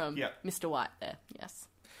coming from Mr. White there, yes.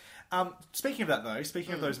 Speaking of that,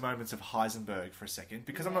 though, of those moments of Heisenberg for a second,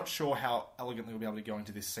 because I'm not sure how elegantly we'll be able to go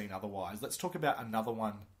into this scene otherwise, let's talk about another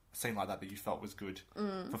scene like that you felt was good,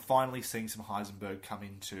 for finally seeing some Heisenberg come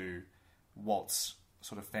into Walt's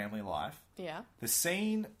sort of family life. Yeah. The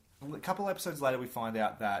scene, a couple of episodes later, we find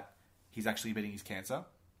out that he's actually beating his cancer,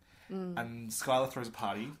 and Skylar throws a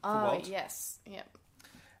party for Walt. Oh, yes.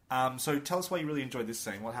 Yeah. So tell us why you really enjoyed this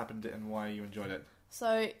scene. What happened and why you enjoyed it?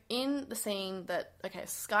 So in the scene that,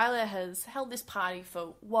 Skylar has held this party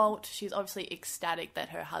for Walt. She's obviously ecstatic that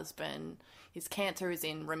her husband, his cancer is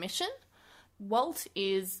in remission. Walt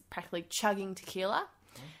is practically chugging tequila.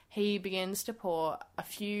 He begins to pour a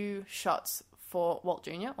few shots for Walt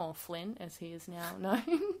Jr., or Flynn, as he is now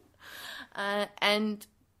known. And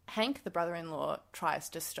Hank, the brother-in-law, tries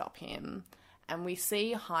to stop him. And we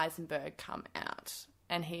see Heisenberg come out.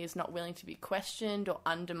 And he is not willing to be questioned or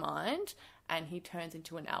undermined. And he turns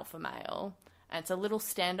into an alpha male. And it's a little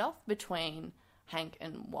standoff between Hank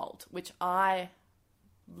and Walt, which I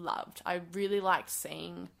loved. I really liked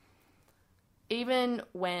seeing, even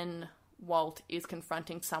when Walt is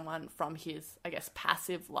confronting someone from his,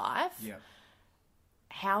 passive life,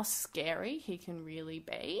 how scary he can really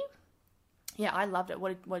be. Yeah, I loved it.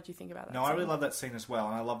 What did you think about that? No, I really love that scene as well.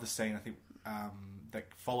 And I love the scene, I think, that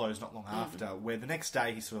follows not long after, where the next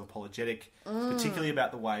day he's sort of apologetic, particularly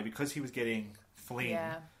about the way, because he was getting Flynn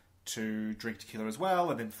to drink tequila as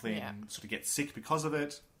well, and then Flynn sort of gets sick because of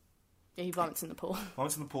it. Yeah, he vomits in the pool.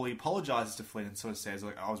 He apologises to Flynn and sort of says,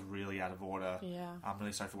 like, I was really out of order. Yeah. I'm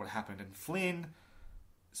really sorry for what happened. And Flynn,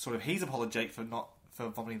 he's apologetic for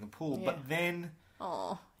vomiting in the pool, but then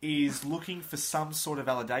is looking for some sort of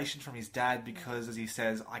validation from his dad because, as he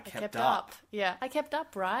says, I kept up. Yeah, I kept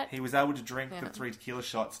up, right? He was able to drink the 3 tequila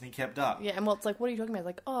shots and he kept up. Yeah, and Walt's like, what are you talking about?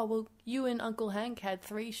 Like, oh, well, you and Uncle Hank had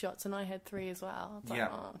 3 shots and I had 3 as well. It's like,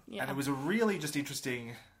 And it was a really just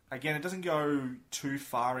interesting... Again, it doesn't go too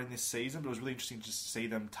far in this season, but it was really interesting just to see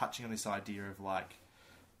them touching on this idea of, like,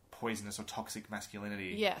 poisonous or toxic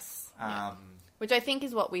masculinity. Yes. Which I think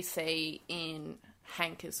is what we see in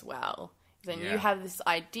Hank as well. Then you have this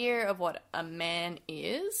idea of what a man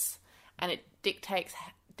is, and it dictates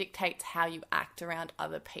how you act around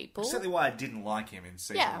other people. That's certainly why I didn't like him in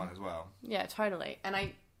season 1 as well. Yeah, totally.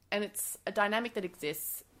 And it's a dynamic that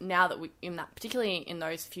exists now that particularly in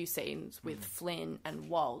those few scenes with Flynn and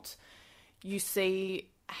Walt, you see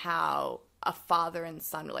how a father and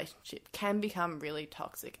son relationship can become really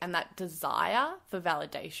toxic, and that desire for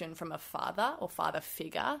validation from a father or father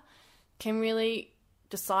figure can really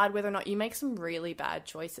decide whether or not you make some really bad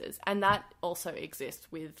choices. And that also exists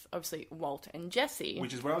with, obviously, Walt and Jesse.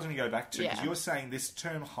 Which is where I was going to go back to, because you were saying this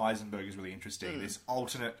term Heisenberg is really interesting, this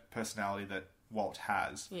alternate personality that Walt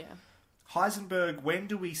has. Yeah. Heisenberg, when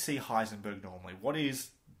do we see Heisenberg normally? What is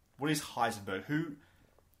Heisenberg?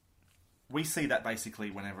 We see that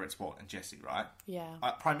basically whenever it's Walt and Jesse, right? Yeah.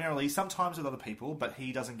 Primarily, sometimes with other people, but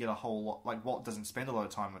he doesn't get a whole lot... Like, Walt doesn't spend a lot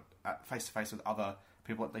of time face-to-face with other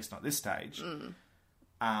people, at least not at this stage.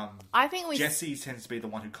 I think Jesse tends to be the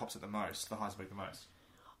one who cops it the most, the Heisenberg the most.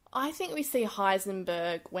 I think we see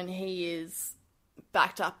Heisenberg when he is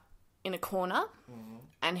backed up in a corner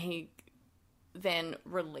and he then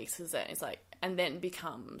releases it. It's like, and then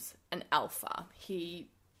becomes an alpha. He,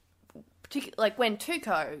 like when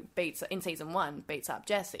Tuco in season 1 beats up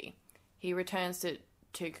Jesse, he returns to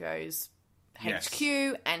Tuco's HQ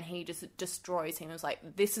and he just destroys him. It's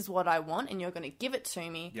like, this is what I want and you're going to give it to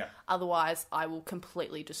me. Yeah. Otherwise, I will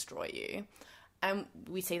completely destroy you. And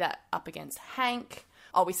we see that up against Hank.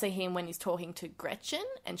 Oh, we see him when he's talking to Gretchen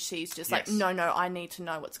and she's just like, no, I need to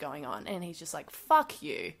know what's going on. And he's just like, fuck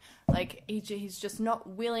you. Like, he's just not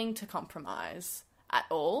willing to compromise at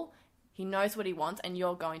all. He knows what he wants and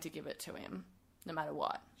you're going to give it to him no matter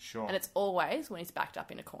what. Sure. And it's always when he's backed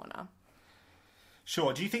up in a corner.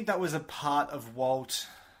 Sure. Do you think that was a part of Walt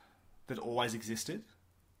that always existed?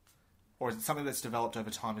 Or is it something that's developed over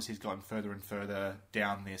time as he's gotten further and further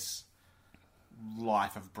down this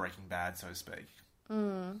life of Breaking Bad, so to speak?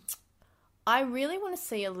 I really want to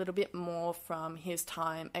see a little bit more from his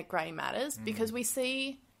time at Grey Matters because we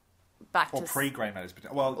see pre-Grey Matters.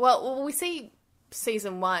 Well, we see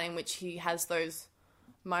season 1 in which he has those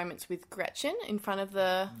moments with Gretchen in front of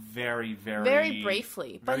the... Very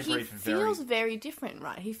briefly. But he feels very different,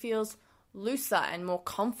 right? He feels looser and more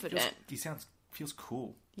confident. He feels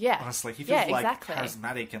cool. Yeah. Honestly, he feels exactly.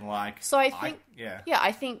 charismatic and like... So I think...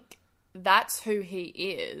 I think that's who he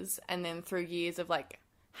is. And then through years of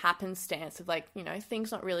happenstance of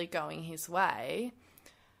things not really going his way,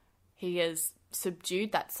 he has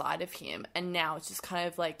subdued that side of him, and now it's just kind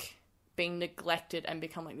of being neglected and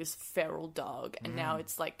become this feral dog, and now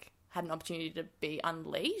it's had an opportunity to be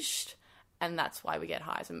unleashed, and that's why we get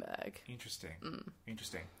Heisenberg. Interesting.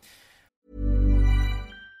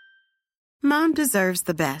 Mom deserves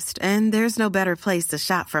the best, and there's no better place to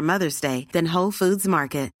shop for Mother's Day than Whole Foods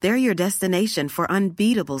Market. They're your destination for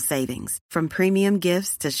unbeatable savings, from premium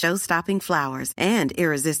gifts to show-stopping flowers and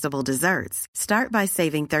irresistible desserts. Start by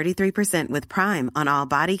saving 33% with Prime on all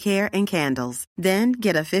body care and candles. Then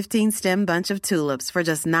get a 15-stem bunch of tulips for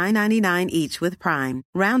just $9.99 each with Prime.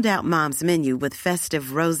 Round out Mom's menu with festive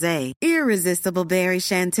rosé, irresistible berry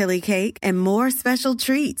chantilly cake, and more special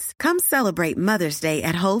treats. Come celebrate Mother's Day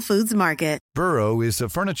at Whole Foods Market. Burrow is a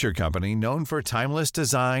furniture company known for timeless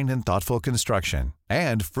design and thoughtful construction,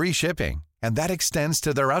 and free shipping, and that extends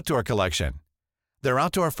to their outdoor collection. Their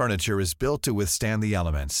outdoor furniture is built to withstand the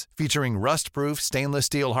elements, featuring rust-proof stainless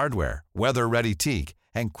steel hardware, weather-ready teak,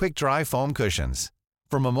 and quick-dry foam cushions.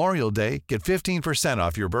 For Memorial Day, get 15%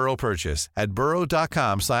 off your Burrow purchase at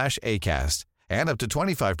burrow.com/ACAST, and up to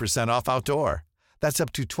 25% off outdoor. That's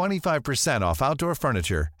up to 25% off outdoor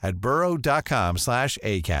furniture at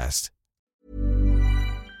burrow.com/ACAST.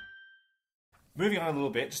 Moving on a little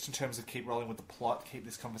bit, just in terms of keep rolling with the plot, keep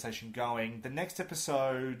this conversation going. The next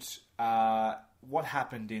episode, what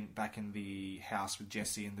happened back in the house with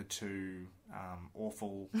Jesse and the two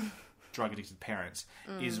awful drug-addicted parents,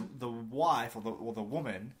 is the wife or the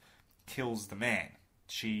woman kills the man.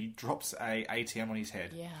 She drops a ATM on his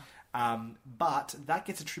head. Yeah. But that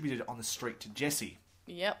gets attributed on the street to Jesse.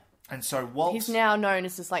 Yep. And so Walt... He's now known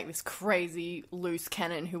as just this crazy loose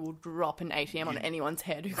cannon who will drop an ATM on anyone's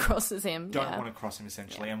head who crosses him. Don't want to cross him,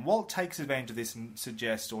 essentially. Yeah. And Walt takes advantage of this and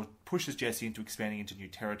suggests or pushes Jesse into expanding into new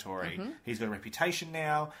territory. Mm-hmm. He's got a reputation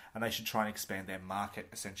now, and they should try and expand their market,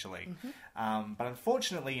 essentially. Mm-hmm. But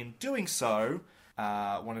unfortunately, in doing so,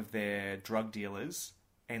 one of their drug dealers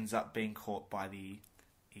ends up being caught by the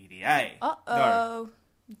EDA. Uh-oh. No.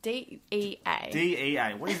 DEA.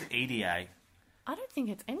 DEA. What is EDA? I don't think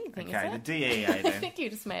it's anything, okay, is it? the DEA then. I think you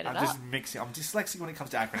just made it up. I'm just mixing. I'm dyslexic when it comes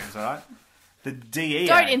to acronyms, alright? The DEA.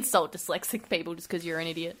 Don't insult dyslexic people just because you're an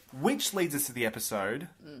idiot. Which leads us to the episode,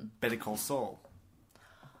 Better Call Saul.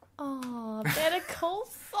 Oh, Better Call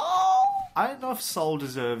Saul. I don't know if Saul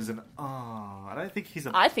deserves an I don't think he's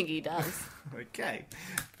a... I think he does. Okay,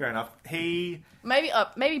 fair enough. Maybe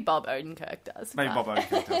Bob Odenkirk does. Maybe Bob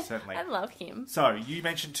Odenkirk does, certainly. I love him. So, you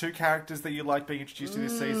mentioned two characters that you like being introduced to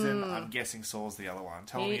this season. I'm guessing Saul's the other one.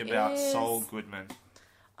 Tell me about Saul Goodman.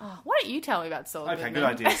 Oh, why don't you tell me about Saul Goodman? Okay, good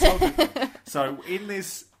idea. Saul Goodman. So, in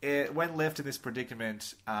this, when left in this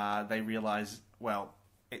predicament, they realise,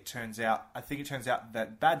 it turns out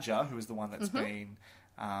that Badger, who is the one that's been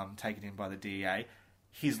taken in by the DEA,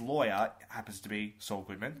 his lawyer happens to be Saul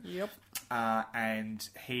Goodman. Yep. And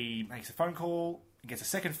he makes a phone call, gets a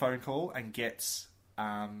second phone call, and gets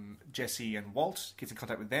Jesse and Walt, gets in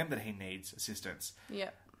contact with them that he needs assistance.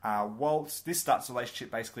 Yep. This starts a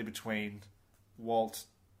relationship basically between Walt,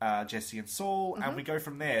 Jesse, and Saul, and we go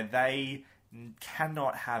from there. They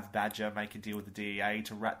cannot have Badger make a deal with the DEA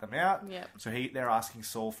to rat them out. Yep. So they're asking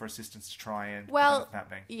Saul for assistance to try and prevent it from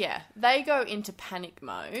happening. Yeah, they go into panic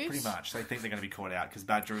mode. Pretty much. They think they're going to be caught out because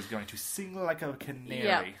Badger is going to sing like a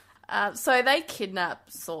canary. Yep. So they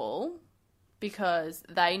kidnap Saul because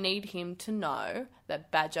they need him to know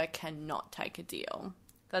that Badger cannot take a deal.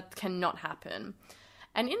 That cannot happen.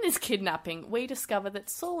 And in this kidnapping, we discover that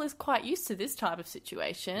Saul is quite used to this type of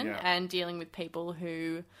situation and dealing with people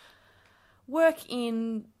who work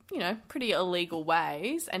in, pretty illegal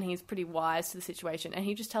ways, and he's pretty wise to the situation, and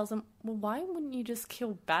he just tells them, well, why wouldn't you just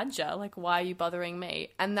kill Badger? Why are you bothering me?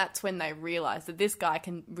 And that's when they realise that this guy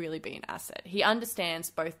can really be an asset. He understands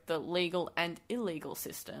both the legal and illegal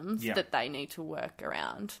systems that they need to work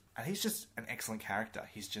around. And he's just an excellent character.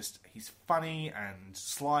 He's funny and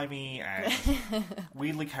slimy and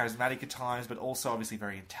weirdly charismatic at times, but also obviously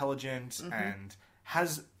very intelligent and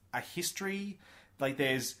has a history.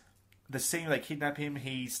 There's the scene where they kidnap him,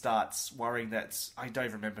 he starts worrying that... I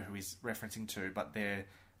don't remember who he's referencing to, but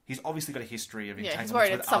he's obviously got a history of entanglements he's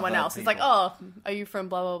worried it's someone else. People. He's are you from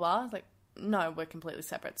blah, blah, blah? It's no, we're completely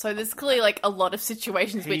separate. So there's clearly, a lot of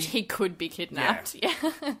situations which he could be kidnapped. Yeah.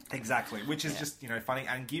 Exactly, which is just, funny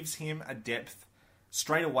and gives him a depth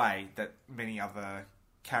straight away that many other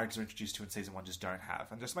characters are introduced to in season 1 just don't have,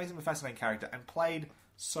 and just makes him a fascinating character and played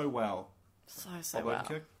so well. So Bob well.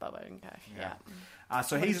 Odenkirk? Bob Odenkirk, yeah.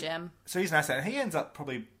 So What a he's gem. so he's an asset, and he ends up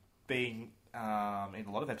probably being in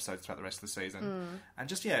a lot of episodes throughout the rest of the season. And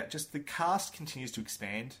just the cast continues to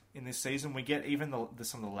expand in this season. We get even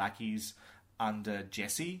some of the lackeys under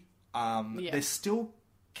Jesse. There's still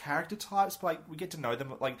character types, but like we get to know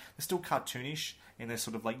them. Like they're still cartoonish in this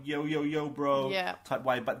sort of like yo bro type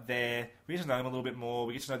way, but we get to know them a little bit more.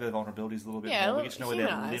 We get to know their vulnerabilities a little bit more. We get to know where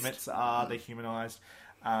their limits are. They're humanized.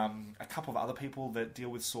 A couple of other people that deal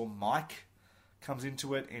with Saul, Mike comes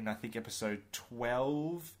into it in I think episode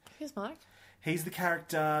 12. Who's Mike? He's the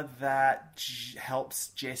character that helps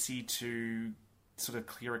Jesse to sort of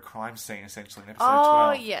clear a crime scene, essentially, in episode 12.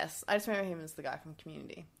 Oh, yes. I just remember him as the guy from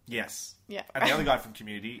Community. Yes. Yeah. And the other guy from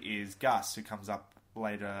Community is Gus, who comes up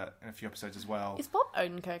later in a few episodes as well. Is Bob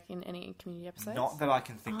Odenkirk in any Community episodes? Not that I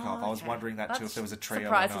can think of. I was wondering that too, if there was a trio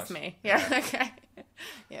surprises or not. me. Yeah, okay.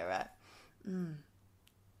 Yeah, right.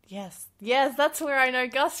 Yes, that's where I know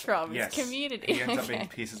Gus from. Yes. It's Community. He ends up being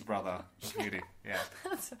Pierce's brother in Community. Yeah.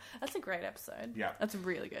 That's a great episode. Yeah. That's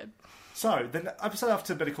really good. So, the episode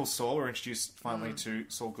after Better Call Saul, we're introduced finally to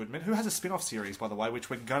Saul Goodman, who has a spin-off series, by the way, which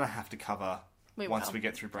we're going to have to cover once we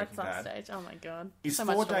get through Breaking Bad. Stage. Oh my god. Is so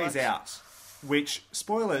 4 days out, which,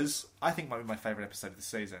 spoilers, I think might be my favourite episode of the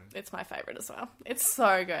season. It's my favourite as well. It's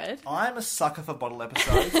so good. I'm a sucker for bottle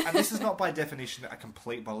episodes, and this is not by definition a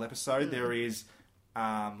complete bottle episode. There is,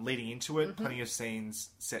 leading into it, plenty of scenes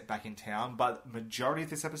set back in town, but majority of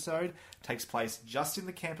this episode takes place just in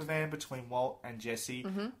the camper van between Walt and Jesse,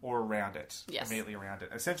 or around it, immediately around it.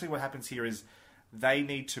 Essentially what happens here is they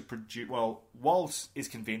need to produce... Well, Walt is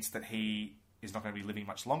convinced that he is not going to be living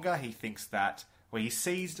much longer. He thinks that... Well, he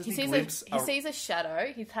sees a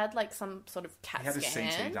shadow. He's had like some sort of CAT scan. He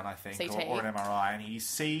had a CT done, I think, or an MRI, and he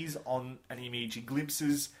sees on an image, he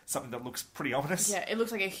glimpses something that looks pretty ominous. Yeah, it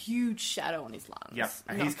looks like a huge shadow on his lungs. Yep,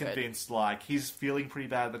 and he's convinced, like, he's feeling pretty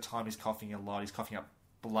bad at the time. He's coughing a lot. He's coughing up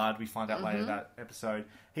blood. We find out later that episode.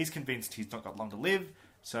 He's convinced he's not got long to live.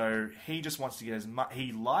 So he just wants to get as much...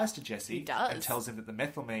 He lies to Jesse and tells him that the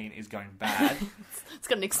methylamine is going bad. It's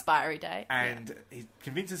got an expiry date. And he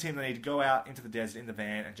convinces him they need to go out into the desert in the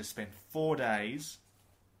van and just spend 4 days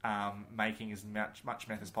making as much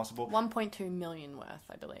meth as possible. 1.2 million worth,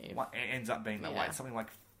 I believe. It ends up being that way. It's something like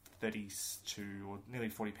 32 or nearly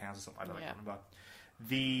 40 pounds or something. I don't remember.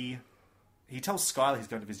 He tells Skylar he's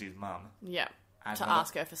going to visit his mum. Yeah. To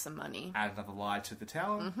ask her for some money. Add another lie to the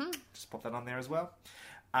tower. Just pop that on there as well.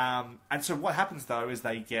 And so what happens, though, is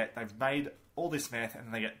they've made all this meth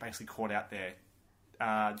and they get basically caught out there.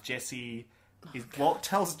 Walt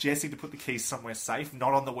tells Jesse to put the keys somewhere safe,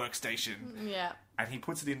 not on the workstation. Yeah. And he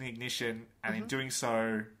puts it in the ignition, and in doing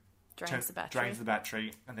so... Drains the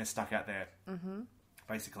battery. And they're stuck out there.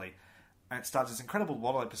 Basically. And it starts this incredible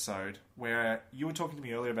Waddle episode where you were talking to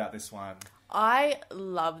me earlier about this one. I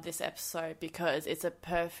love this episode because it's a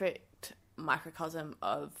perfect microcosm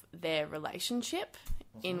of their relationship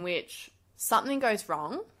in which something goes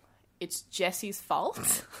wrong. It's Jesse's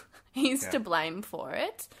fault. He's to blame for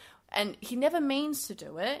it. And he never means to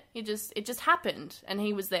do it. It just happened. And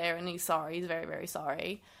he was there and he's sorry. He's very, very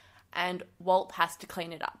sorry. And Walt has to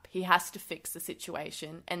clean it up. He has to fix the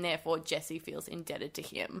situation, and therefore Jesse feels indebted to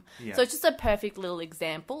him. Yeah. So it's just a perfect little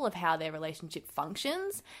example of how their relationship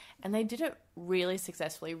functions, and they did it really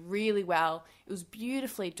successfully, really well. It was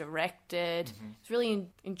beautifully directed. It's really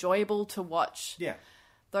enjoyable to watch. Yeah.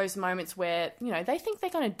 Those moments where, they think they're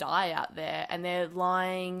going to die out there, and they're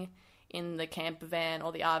lying in the camper van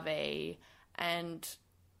or the RV, and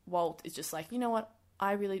Walt is just like, you know what?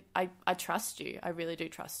 I trust you. I really do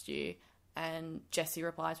trust you. And Jesse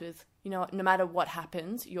replies with, you know what, no matter what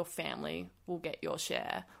happens, your family will get your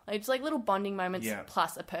share. It's like little bonding moments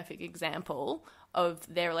plus a perfect example of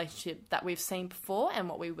their relationship that we've seen before and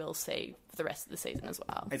what we will see for the rest of the season as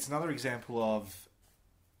well. It's another example of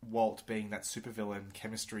Walt being that supervillain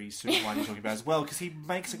chemistry superman you're talking about as well, because he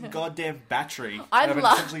makes a goddamn battery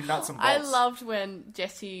essentially nuts and bolts. I loved when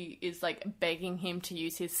Jesse is like begging him to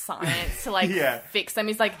use his science to fix them.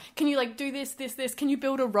 He's like, can you do this? Can you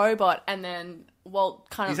build a robot? And then Walt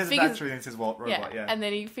he says battery and then says Walt robot, yeah. And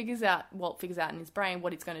then Walt figures out in his brain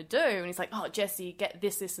what he's going to do, and he's like, oh, Jesse, get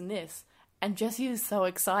this, this, and this. And Jesse is so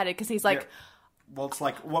excited because he's like... Walt's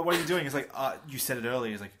like, what are you doing? He's like, you said it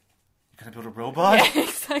earlier. He's like, going to build a robot? Yeah,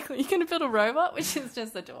 exactly. You're going to build a robot, which is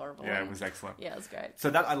just adorable. Yeah, it was excellent. Yeah, it was great.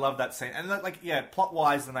 So I love that scene. And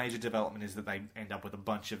plot-wise, the major development is that they end up with a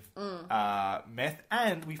bunch of meth,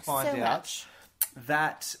 and we find out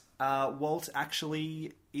that Walt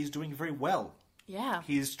actually is doing very well Yeah.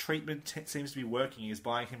 His treatment seems to be working. He's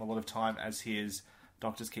buying him a lot of time, as his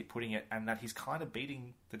doctors keep putting it, and that he's kind of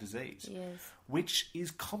beating the disease. Yes. Which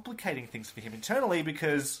is complicating things for him internally,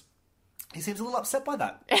 because he seems a little upset by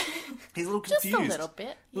that. He's a little confused. Just a little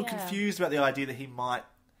bit. A little confused about the idea that he might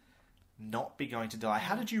not be going to die.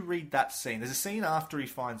 How did you read that scene? There's a scene after he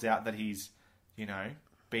finds out that he's,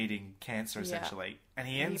 beating cancer, essentially. And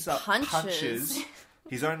he ends up punches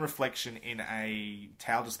his own reflection in a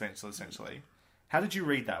towel dispenser, essentially. How did you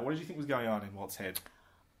read that? What did you think was going on in Walt's head?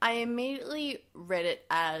 I immediately read it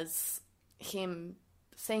as him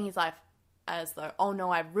seeing his life as though, oh no,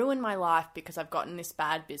 I've ruined my life because I've gotten this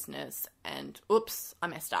bad business and oops, I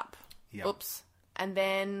messed up. Yep. Oops. And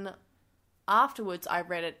then afterwards I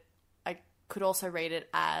could also read it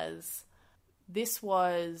as this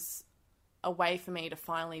was a way for me to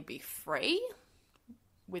finally be free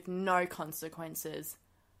with no consequences.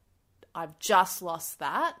 I've just lost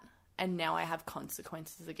that and now I have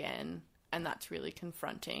consequences again, and that's really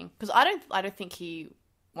confronting. Because I don't think he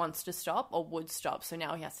wants to stop or would stop, so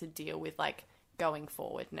now he has to deal with going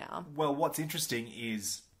forward now. Well, what's interesting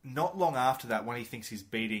is not long after that, when he thinks he's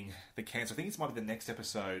beating the cancer, I think it might be the next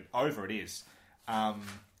episode over, it is,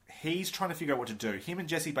 he's trying to figure out what to do. Him and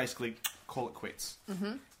Jesse basically call it quits. Mm-hmm.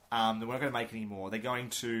 They're not going to make any more. They're going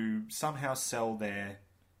to somehow sell their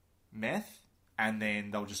meth, and then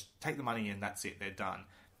they'll just take the money and that's it, they're done.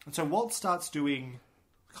 And so Walt starts doing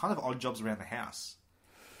kind of odd jobs around the house.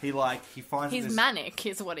 He finds He's manic,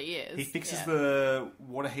 is what he is. He fixes the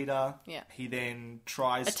water heater. Yeah. He then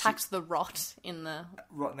tries attacks the rot in the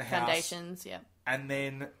foundations. House. Yeah. And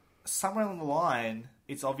then somewhere along the line,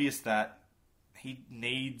 it's obvious that he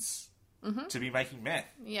needs to be making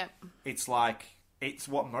meth. Yeah. It's it's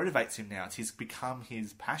what motivates him now. It's become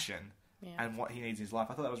his passion and what he needs in his life.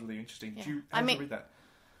 I thought that was really interesting. Yeah. How did you read that?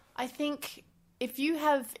 I think if you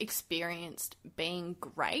have experienced being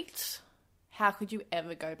great, how could you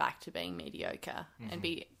ever go back to being mediocre and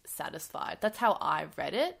be satisfied? That's how I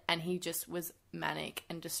read it, and he just was manic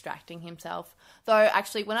and distracting himself. Though,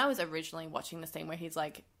 actually, when I was originally watching the scene where he's,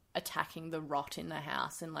 attacking the rot in the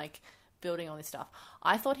house and, building all this stuff,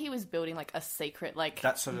 I thought he was building, a secret,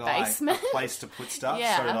 that's sort of basement. A place to put stuff.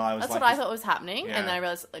 Yeah, so that's what I thought was happening. Yeah. And then I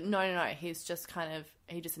realised, no, he's just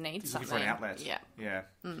he just needs he's something. looking for an outlet. Yeah. Yeah.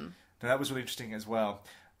 No, that was really interesting as well.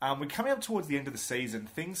 We're coming up towards the end of the season.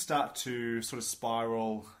 Things start to sort of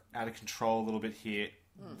spiral out of control a little bit here.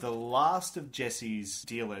 The last of Jesse's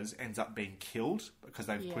dealers ends up being killed because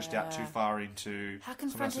they've pushed out too far into How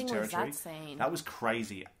confronting someone else's territory. was that scene? That was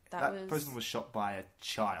crazy. That person was shot by a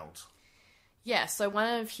child. Yeah, so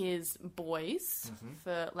one of his boys,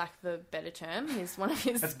 for lack of a better term, is one of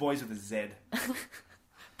his... That's Boys with a Z.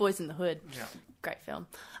 Boys in the Hood. Yeah. Great film.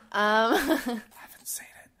 I haven't seen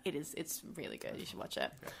it. It's really good. You should watch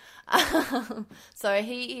it. Okay. So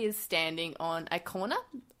he is standing on a corner,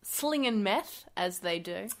 slinging meth, as they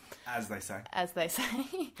do. As they say. As they say.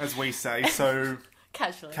 As we say, so...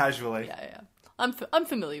 Casually. Yeah. I'm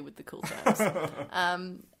familiar with the cool terms.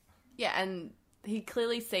 And he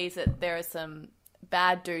clearly sees that there are some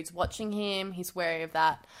bad dudes watching him. He's wary of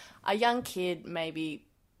that. A young kid, maybe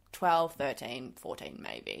 12, 13, 14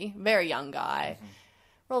 maybe, very young guy,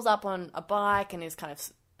 rolls up on a bike and is kind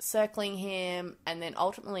of circling him and then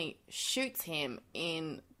ultimately shoots him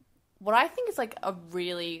in what I think is a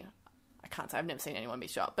really... I can't say, I've never seen anyone be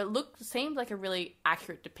shot, but seems like a really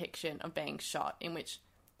accurate depiction of being shot, in which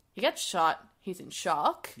he gets shot, he's in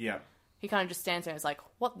shock. Yeah. He kind of just stands there and is like,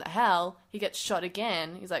 what the hell? He gets shot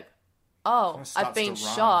again. He's like, oh, I've been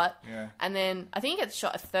shot. Yeah. And then I think he gets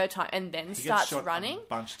shot a third time and then starts running. A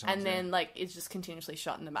bunch of times, and then is just continuously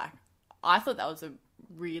shot in the back. I thought that was a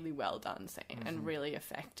really well done scene and really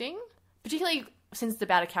affecting. Particularly since it's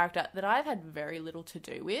about a character that I've had very little to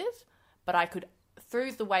do with, but I could,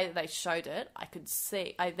 through the way that they showed it,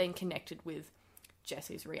 I then connected with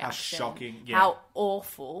Jesse's reaction. How shocking. Yeah. How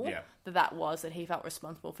awful that was, that he felt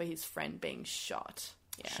responsible for his friend being shot.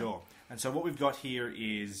 Yeah. Sure. And so what we've got here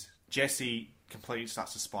is Jesse completely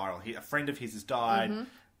starts to spiral. A friend of his has died.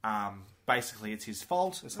 Basically, it's his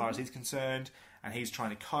fault as far as he's concerned, and he's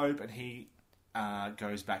trying to cope, and he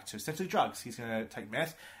goes back to essentially drugs. He's going to take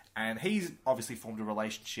meth, and he's obviously formed a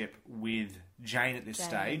relationship with Jane at this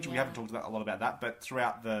stage. We haven't talked a lot about that, but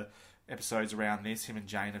throughout the episodes around this, him and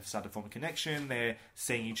Jane have started to form a connection. They're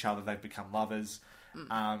seeing each other. They've become lovers.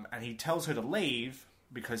 And he tells her to leave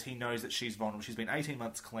because he knows that she's vulnerable. She's been 18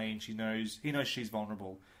 months clean. He knows she's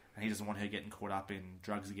vulnerable, and he doesn't want her getting caught up in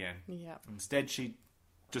drugs again. Yeah. Instead, she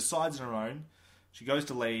decides on her own. She goes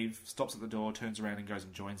to leave, stops at the door, turns around and goes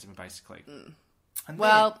and joins him, basically. And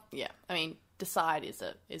decide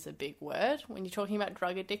is a big word when you're talking about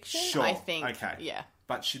drug addiction. Sure. I think. Okay. Yeah.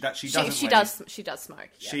 But she doesn't. She does smoke.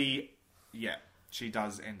 Yeah. She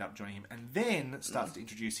does end up joining him, and then starts to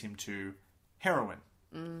introduce him to heroin,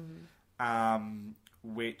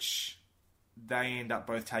 which they end up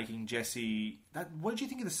both taking. Jesse. What did you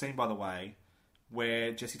think of the scene, by the way,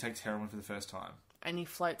 where Jesse takes heroin for the first time? And he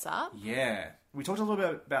floats up? Yeah. We talked a little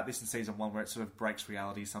bit about this in season 1, where it sort of breaks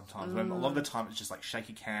reality sometimes. When a lot of the time it's just like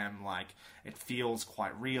shaky cam, like it feels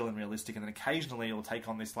quite real and realistic, and then occasionally it'll take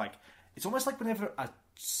on this like... It's almost like whenever a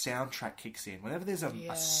soundtrack kicks in, whenever there's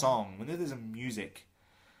a song, whenever there's a music,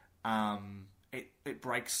 it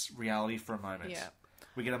breaks reality for a moment. Yeah.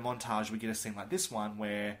 We get a montage, we get a scene like this one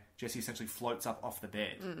where Jesse essentially floats up off the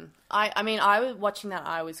bed. I mean, I was watching that,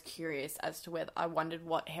 I was curious as to whether I wondered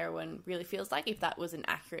what heroin really feels like, if that was an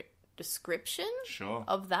accurate description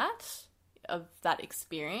of that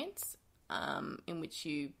experience, in which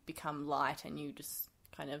you become light and you just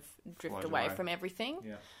kind of drift away from everything.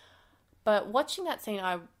 Yeah. But watching that scene,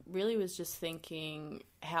 I really was just thinking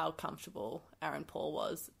how comfortable Aaron Paul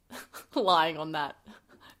was lying on that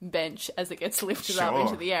bench as it gets lifted up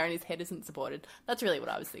into the air and his head isn't supported. That's really what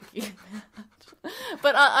I was thinking.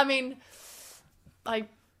 But I mean,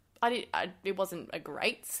 it wasn't a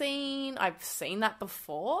great scene. I've seen that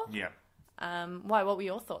before. Yeah. Why? What were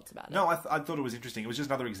your thoughts about it? No, I thought it was interesting. It was just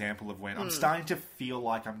another example of when I'm starting to feel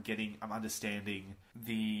like I'm understanding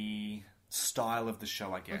the style of the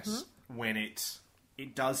show, I guess, when it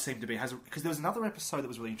does seem to be... Because there was another episode that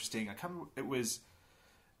was really interesting. I can't remember, it was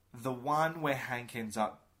the one where Hank ends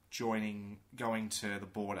up going to the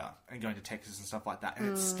border and going to Texas and stuff like that. And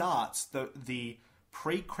it starts, the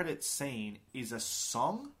pre-credit scene is a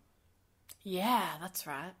song. Yeah, that's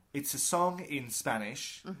right. It's a song in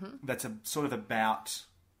Spanish that's sort of about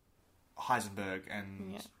Heisenberg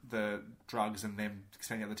and the drugs and them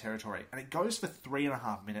expanding out the territory. And it goes for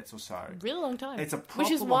 3.5 minutes or so. Really long time. It's a proper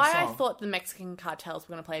Which is why song. I thought the Mexican cartels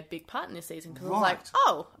were going to play a big part in this season. Because I was like,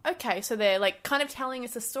 oh, okay. So they're like kind of telling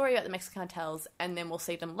us a story about the Mexican cartels and then we'll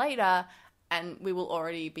see them later and we will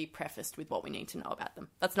already be prefaced with what we need to know about them.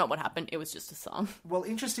 That's not what happened. It was just a song. Well,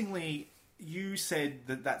 interestingly... You said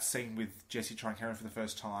that scene with Jesse trying heroin for the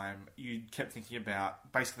first time, you kept thinking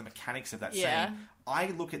about basically the mechanics of that scene. I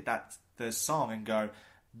look at the song and go,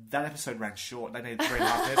 that episode ran short. They needed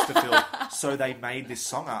 3.5 minutes to fill, so they made this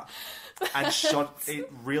song up and shot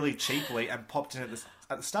it really cheaply and popped in at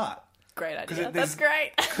the start. Great idea. That's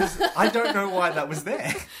great. Because I don't know why that was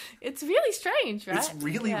there. It's really strange, right? It's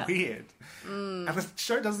really weird. And the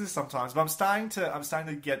show does this sometimes, but I'm starting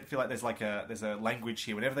to feel like there's a language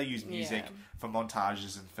here. Whenever they use music for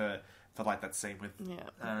montages and for like that scene with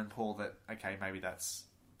Aaron Paul, that okay, maybe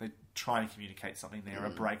they're trying to communicate something there, a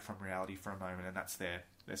break from reality for a moment, and that's their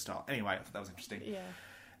style. Anyway, I thought that was interesting. Yeah.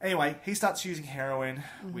 Anyway, he starts using heroin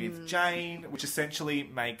with Jane, which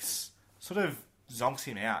essentially zonks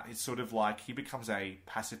him out. It's sort of like he becomes a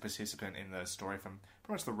passive participant in the story from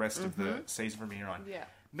pretty much the rest of the season from here on. Yeah.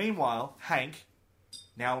 Meanwhile, Hank,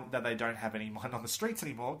 now that they don't have anyone on the streets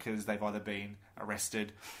anymore because they've either been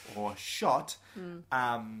arrested or shot,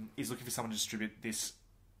 is looking for someone to distribute this.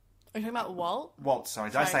 Are you talking about Walt? Walt, sorry.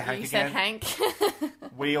 Did I say Hank again? You said Hank.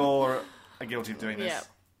 We all are guilty of doing this.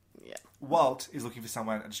 Yeah. Walt is looking for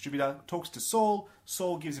someone, a distributor, talks to Saul.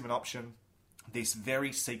 Saul gives him an option. This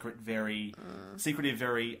very secret, very secretive,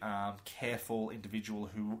 very careful individual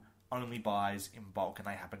who only buys in bulk, and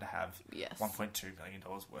they happen to have $1.2 million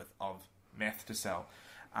worth of meth to sell.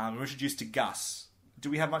 We're introduced to Gus. Do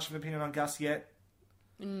we have much of an opinion on Gus yet?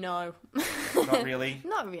 No. Not really?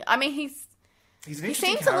 Not really. I mean, he's an interesting he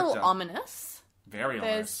seems character. a little ominous. Very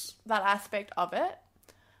ominous. There's that aspect of it.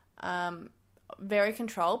 Very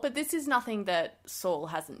controlled, but this is nothing that Saul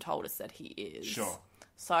hasn't told us that he is. Sure.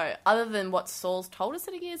 So, other than what Saul's told us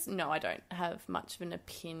that he is, no, I don't have much of an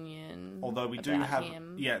opinion. Although we do have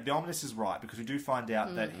him. Yeah, the ominous is right, because we do find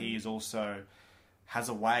out that he is also has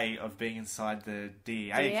a way of being inside the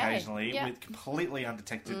DEA occasionally, with completely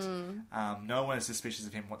undetected. No one is suspicious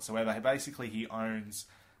of him whatsoever. Basically, he owns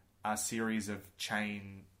a series of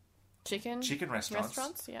chain chicken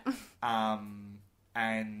restaurants.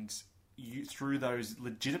 And through those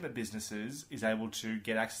legitimate businesses, is able to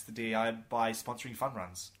get access to the DEI by sponsoring fun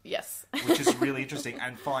runs. Yes. Which is really interesting,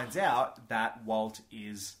 and finds out that Walt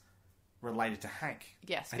is related to Hank.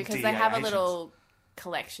 Yes, because DEA they have agents. A little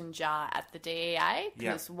collection jar at the DEA,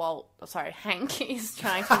 because Hank is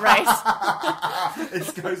trying to raise...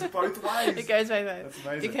 It goes both ways. It goes both ways. That's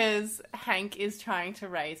amazing. Because Hank is trying to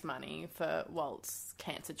raise money for Walt's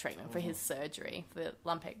cancer treatment, for his surgery, for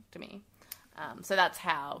lumpectomy. So that's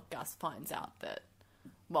how Gus finds out that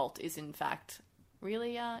Walt is in fact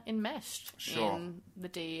really enmeshed in the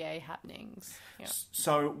DEA happenings. Yeah.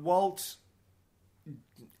 So Walt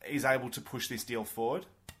is able to push this deal forward.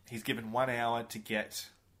 He's given 1 hour to get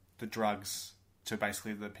the drugs to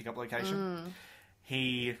basically the pickup location.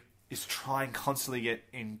 He is trying constantly to get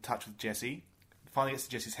in touch with Jesse. Finally gets to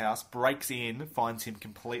Jesse's house, breaks in, finds him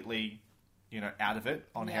completely, out of it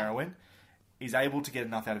on heroin. Is able to get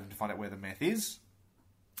enough out of him to find out where the meth is.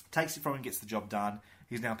 Takes it from him, gets the job done.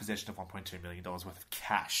 He's now in possession of $1.2 million worth of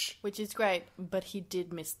cash. Which is great, but he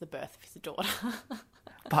did miss the birth of his daughter.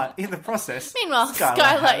 But in the process... Meanwhile,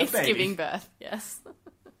 Skylar is giving birth, yes.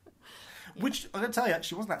 Which, I'm going to tell you,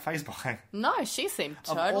 she wasn't that fazed by. No, she seemed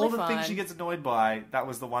totally fine. Of all the things she gets annoyed by, that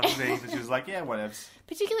was the one thing that she was like, yeah, whatever.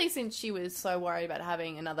 Particularly since she was so worried about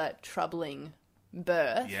having another troubling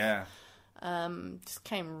birth. Yeah. Just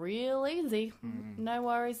came real easy. No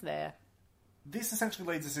worries there. This essentially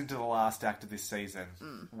leads us into the last act of this season,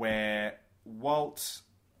 where Walt's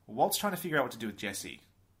trying to figure out what to do with Jesse,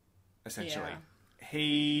 essentially. Yeah.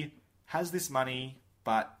 He has this money,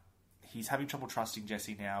 but he's having trouble trusting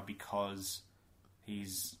Jesse now because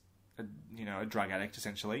he's a drug addict,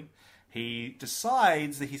 essentially. He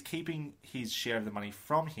decides that he's keeping his share of the money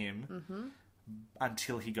from him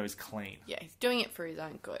until he goes clean. Yeah, he's doing it for his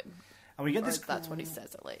own good. And we get this. That's what he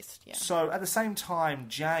says, at least. Yeah. So at the same time,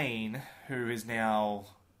 Jane, who is now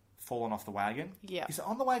fallen off the wagon. Yeah. Is it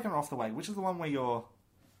on the wagon or off the wagon? Which is the one where you're...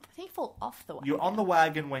 I think you fall off the wagon. You're on the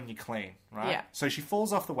wagon when you're clean, right? Yeah. So she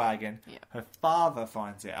falls off the wagon. Yeah. Her father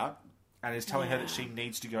finds out and is telling her that she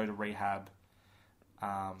needs to go to rehab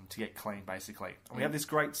to get clean, basically. And we have this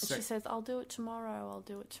great... She says, I'll do it tomorrow.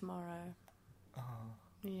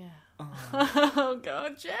 Yeah. Oh,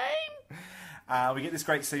 God, Jane! We get this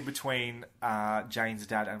great scene between Jane's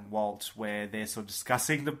dad and Walt where they're sort of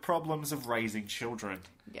discussing the problems of raising children.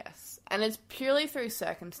 Yes. And it's purely through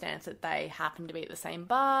circumstance that they happen to be at the same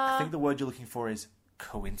bar. I think the word you're looking for is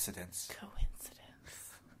coincidence.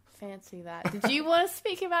 Coincidence. Fancy that. Did you want to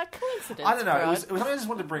speak about coincidence? I don't know. Rod? It was something I just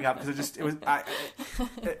wanted to bring up because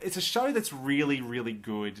it's a show that's really, really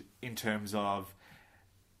good in terms of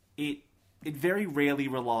it very rarely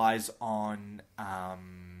relies on...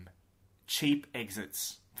 cheap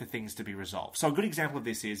exits for things to be resolved. So a good example of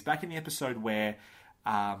this is back in the episode where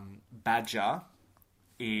Badger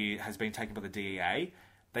has been taken by the DEA.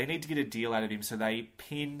 They need to get a deal out of him, so they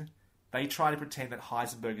try to pretend that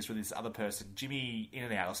Heisenberg is really this other person, Jimmy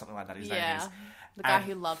In-N-Out or something like that his name is. The guy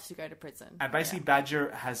who loves to go to prison. And basically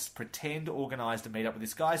Badger has pretend organised to meet up with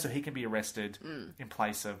this guy so he can be arrested in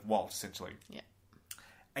place of Walt, essentially. Yeah.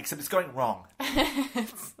 Except it's going wrong.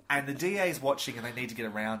 And the DA is watching and they need to get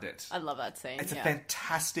around it. I love that scene. It's a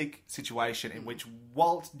fantastic situation in which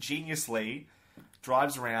Walt geniusly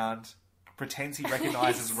drives around, pretends he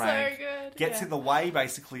recognises rank, gets in the way,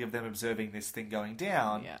 basically, of them observing this thing going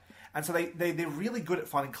down. Yeah. And so they're really good at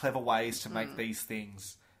finding clever ways to make these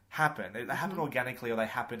things happen. They happen organically or they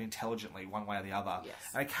happen intelligently, one way or the other. Yes.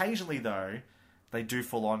 And occasionally, though, they do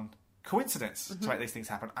fall on coincidence to make these things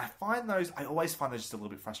happen. I always find those just a little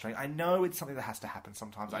bit frustrating. I know it's something that has to happen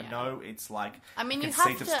sometimes. I know it's like you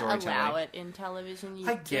have to allow it in television.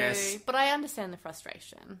 I guess, but I understand the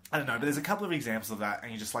frustration. I don't know, but there's a couple of examples of that,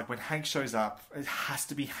 and you're just like, when Hank shows up, it has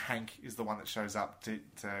to be Hank is the one that shows up to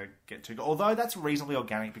get Tuca. Although that's reasonably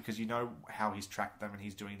organic because you know how he's tracked them, and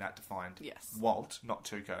he's doing that to find Walt, not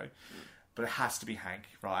Tuco. But it has to be Hank,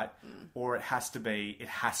 right? Or it has to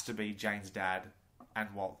be Jane's dad and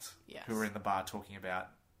Walt, who are in the bar talking about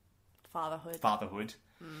fatherhood.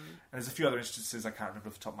 And there's a few other instances I can't remember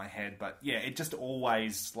off the top of my head, but yeah, it just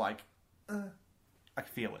always I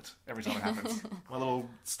feel it every time it happens. My little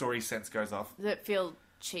story sense goes off. Does it feel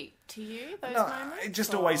cheap to you, those moments? It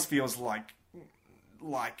just always feels like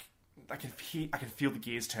I can feel the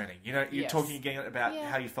gears turning. You know, you're talking again about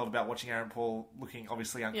how you felt about watching Aaron Paul looking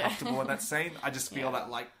obviously uncomfortable in that scene. I just feel that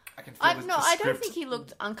I can feel the I don't think he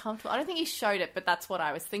looked uncomfortable. I don't think he showed it, but that's what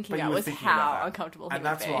I was thinking about, was how uncomfortable he would be. And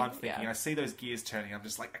that's what I'm thinking. I see those gears turning. I'm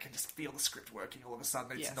just like, I can just feel the script working all of a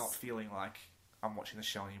sudden. It's not feeling like I'm watching the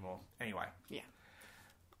show anymore. Anyway. Yeah.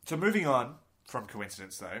 So moving on from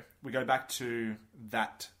coincidence, though, we go back to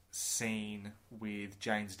that scene with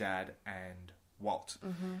Jane's dad and Walt.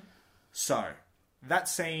 Mm-hmm. So, that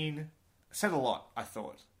scene said a lot, I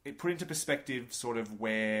thought. It put into perspective sort of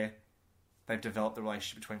where they've developed the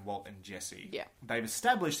relationship between Walt and Jesse. Yeah. They've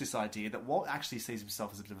established this idea that Walt actually sees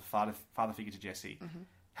himself as a bit of a father figure to Jesse. Mm-hmm.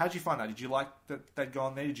 How did you find that? Did you like that they'd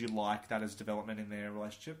gone there? Did you like that as development in their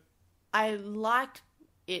relationship? I liked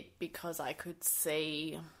it because I could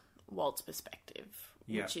see Walt's perspective,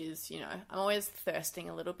 which is, you know, I'm always thirsting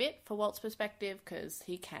a little bit for Walt's perspective because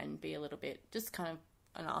he can be a little bit just kind of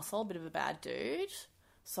an arsehole, a bit of a bad dude.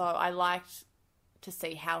 So I liked to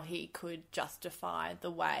see how he could justify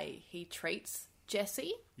the way he treats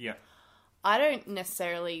Jesse. Yeah. I don't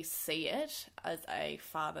necessarily see it as a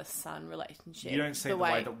father-son relationship. You don't see the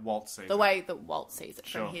way that Walt sees it. The way that Walt sees it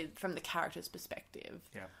Sure. from the character's perspective.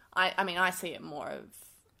 Yeah. I mean, I see it more of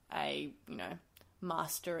a,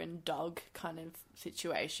 master and dog kind of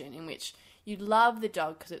situation in which you love the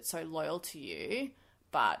dog because it's so loyal to you,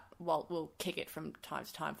 but Walt will kick it from time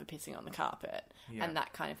to time for pissing on the carpet and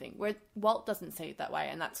that kind of thing. Where Walt doesn't see it that way,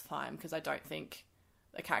 and that's fine because I don't think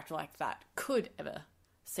a character like that could ever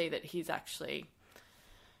see that he's actually,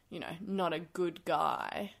 not a good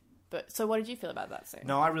guy. But so what did you feel about that scene?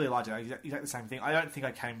 No, I really liked it. Exactly the same thing. I don't think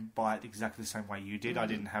I came by it exactly the same way you did. I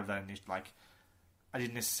didn't have that I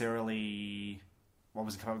didn't necessarily... I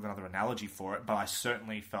wasn't coming up with another analogy for it, but I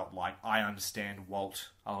certainly felt like I understand Walt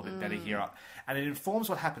a little bit better here. And it informs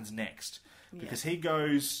what happens next. Because he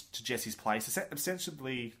goes to Jesse's place,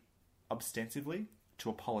 ostensibly to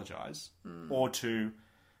apologise, or to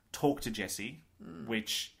talk to Jesse,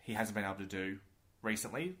 which he hasn't been able to do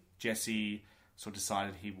recently. Jesse sort of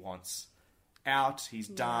decided he wants out, he's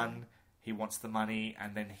done, he wants the money,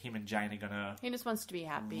 and then him and Jane are going to... He just wants to be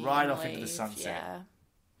happy. Ride off into the sunset. Yeah.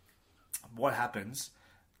 What happens?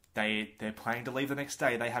 They're planning to leave the next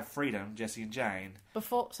day. They have freedom, Jesse and Jane.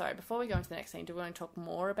 Before we go into the next scene, do we want to talk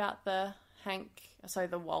more about the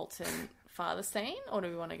Walt and father scene, or do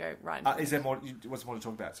we want to go right into Is there more? What's more to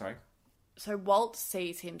talk about? Sorry. So Walt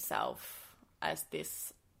sees himself as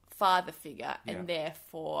this father figure, and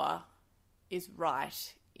therefore is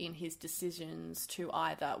right in his decisions to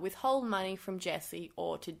either withhold money from Jesse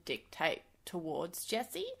or to dictate towards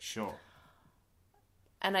Jesse. Sure.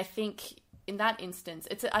 And I think in that instance,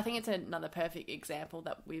 I think it's another perfect example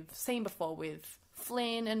that we've seen before with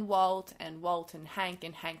Flynn and Walt and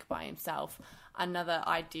Hank by himself. Another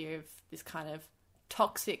idea of this kind of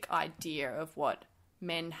toxic idea of what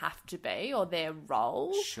men have to be or their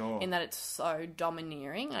role. Sure. In that it's so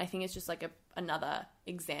domineering. And I think it's just like another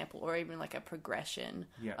example or even like a progression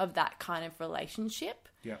of that kind of relationship.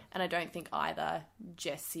 Yeah. And I don't think either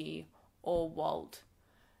Jesse or Walt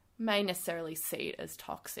may necessarily see it as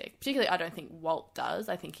toxic. Particularly, I don't think Walt does.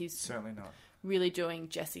 I think he's certainly not really doing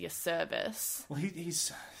Jesse a service. Well,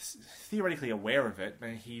 he's theoretically aware of it. I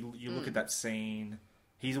mean, you look at that scene.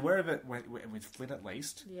 He's aware of it with Flynn, at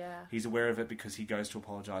least. Yeah. He's aware of it because he goes to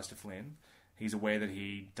apologise to Flynn. He's aware that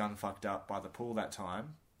he done fucked up by the pool that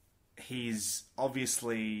time. He's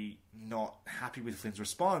obviously not happy with Flynn's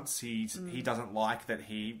response. He doesn't like that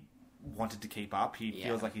he wanted to keep up. He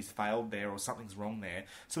feels like he's failed there or something's wrong there.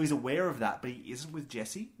 So he's aware of that, but he isn't with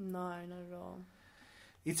Jesse. No, not at all.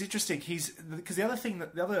 It's interesting. Because the other thing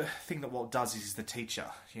that Walt does is he's the teacher,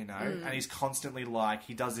 and he's constantly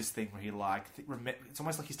he does this thing where he it's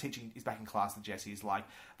almost like he's back in class with Jesse. He's like,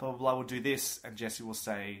 blah, blah, blah, we'll do this. And Jesse will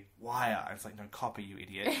say, wire. And it's like, no, copy, you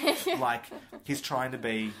idiot. He's trying to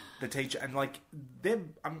be the teacher. And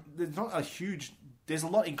there's not a huge... There's a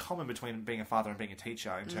lot in common between being a father and being a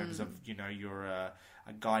teacher in terms of, you're a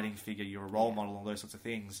guiding figure, you're a role model, all those sorts of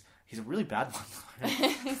things. He's a really bad one, though.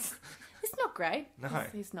 He's not great. No.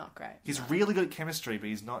 He's not great. He's really good at chemistry, but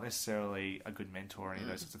he's not necessarily a good mentor or any of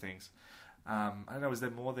those sorts of things. I don't know, is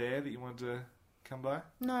there more there that you wanted to come by?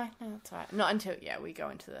 No, that's all right. Not until, we go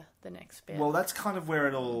into the next bit. Well, that's kind of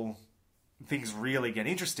where things really get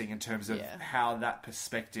interesting in terms of how that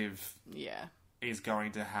perspective... is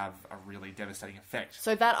going to have a really devastating effect.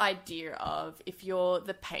 So that idea of if you're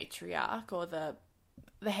the patriarch or the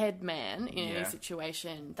head man in any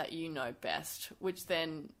situation that you know best, which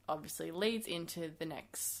then obviously leads into the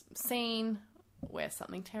next scene where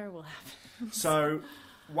something terrible happens. So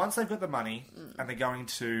once they've got the money and they're going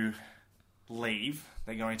to leave,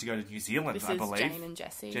 they're going to go to New Zealand, I believe. Jane and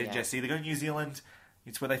Jesse. Jesse, they go to New Zealand.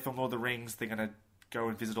 It's where they filmed Lord of the Rings. They're going to go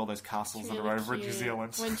and visit all those castles that are over in New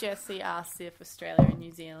Zealand. When Jesse asks if Australia and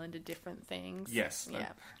New Zealand are different things. Yes. Yeah.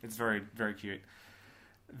 It's very, very cute.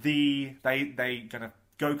 They going to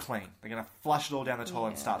go clean. They're going to flush it all down the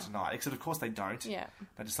toilet and start tonight. Except, of course, they don't. Yeah.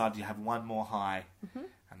 They decide to have one more high. Mm-hmm.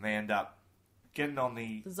 And they end up getting on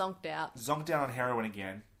the... Zonked out on heroin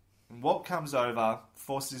again. And Walt comes over,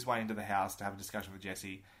 forces his way into the house to have a discussion with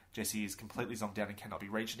Jesse. Jesse is completely zonked out and cannot be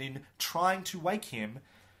reached. And in trying to wake him...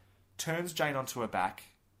 turns Jane onto her back,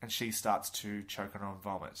 and she starts to choke on her own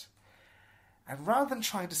vomit. And rather than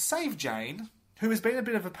trying to save Jane, who has been a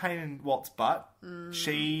bit of a pain in Walt's butt,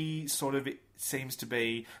 she sort of seems to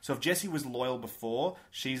be... So if Jesse was loyal before,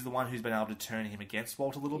 she's the one who's been able to turn him against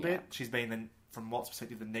Walt a little bit. She's been, from Walt's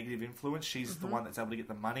perspective, the negative influence. She's the one that's able to get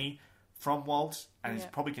the money from Walt, and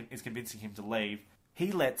is convincing him to leave.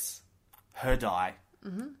 He lets her die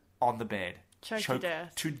on the bed. Choked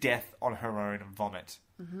to death on her own vomit.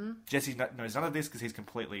 Jesse knows none of this because he's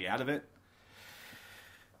completely out of it.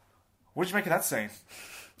 What did you make of that scene?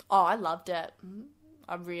 Oh, I loved it.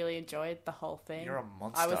 I really enjoyed the whole thing. You're a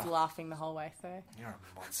monster. I was laughing the whole way through. You're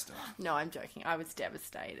a monster. No, I'm joking. I was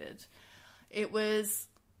devastated. It was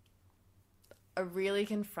a really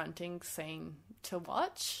confronting scene to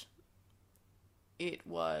watch. It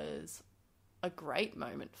was a great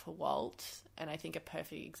moment for Walt, and I think a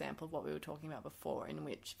perfect example of what we were talking about before, in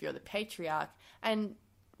which if you're the patriarch, and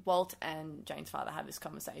Walt and Jane's father have this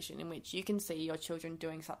conversation in which you can see your children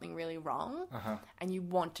doing something really wrong, and you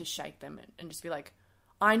want to shake them and just be like,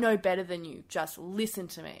 I know better than you, just listen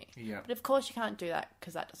to me. Yeah. But of course you can't do that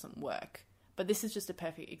because that doesn't work. But this is just a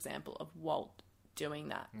perfect example of Walt doing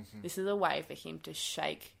that. This is a way for him to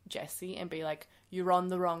shake Jesse and be like, you're on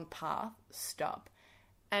the wrong path, stop.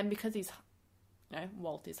 And because he's,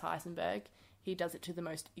 Walt is Heisenberg, he does it to the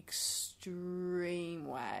most extreme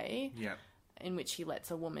way in which he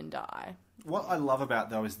lets a woman die. What I love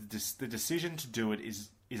about, though, is the decision to do it is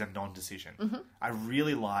a non-decision. I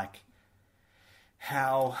really like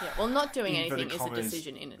how... Yeah, well, not doing anything is a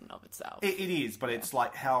decision in and of itself. It is, but it's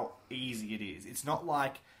like how easy it is. It's not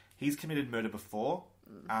like he's committed murder before.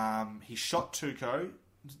 He shot Tuco.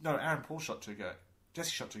 No, Aaron Paul shot Tuco.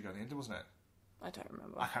 Jesse shot Tuco at the end, wasn't it? I don't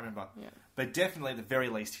remember. I can't remember. Yeah. But definitely, at the very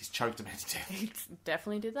least, he's choked a man to death. He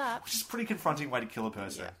definitely did that. Which is a pretty confronting way to kill a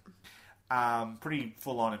person. Pretty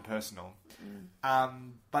full-on and personal.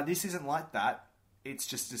 But this isn't like that. It's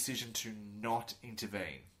just a decision to not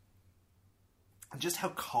intervene. And just how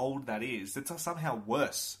cold that is. It's somehow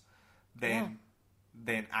worse than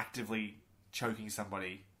actively choking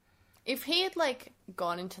somebody. If he had,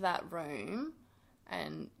 gone into that room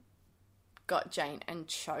and got Jane and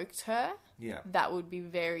choked her, that would be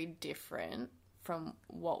very different from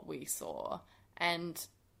what we saw. And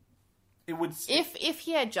it would... If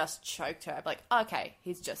he had just choked her, I'd be like, okay,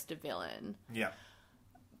 he's just a villain. Yeah.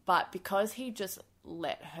 But because he just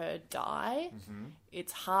let her die,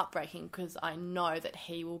 it's heartbreaking because I know that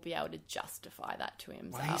he will be able to justify that to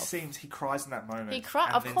himself. Well, he cries in that moment. He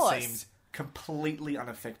cries, of course. Seems completely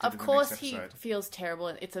unaffected. Of course, he feels terrible.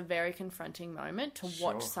 It's a very confronting moment to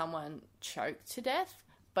watch someone choke to death.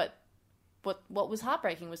 But what was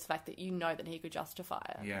heartbreaking was the fact that you know that he could justify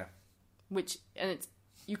it. Yeah.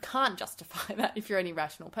 You can't justify that if you're an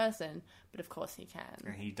irrational person, but of course he can.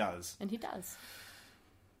 And he does.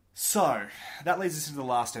 So, that leads us into the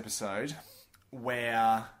last episode,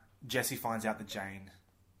 where Jesse finds out that Jane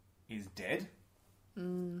is dead.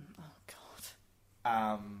 Oh, God.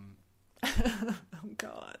 Oh,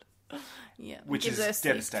 God. Yeah. Which is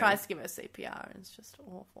devastating. Tries to give her CPR, and it's just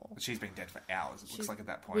awful. She's been dead for hours, it looks like, at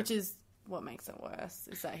that point. Which is what makes it worse,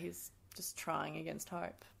 is that he's just trying against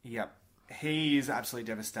hope. Yep. He is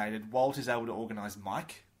absolutely devastated. Walt is able to organise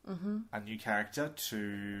Mike, a new character,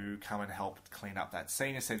 to come and help clean up that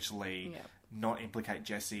scene, essentially not implicate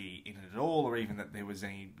Jesse in it at all, or even that there was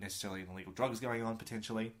any necessarily illegal drugs going on,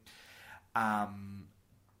 potentially.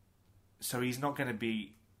 So he's not going to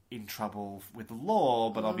be in trouble with the law,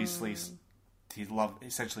 but obviously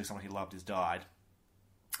essentially someone he loved has died.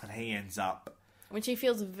 And he ends up... Which he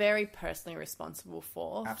feels very personally responsible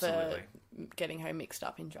for. Absolutely. For getting her mixed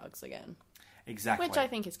up in drugs again. Exactly. Which I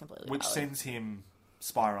think is completely valid. Which sends him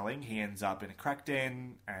spiralling. He ends up in a crack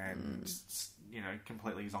den and,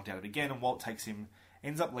 completely zonked out of it again. And Walt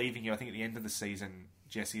ends up leaving you. I think at the end of the season,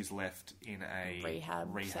 Jesse is left in a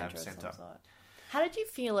rehab centre. How did you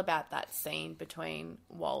feel about that scene between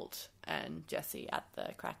Walt and Jesse at the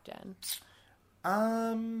crack den?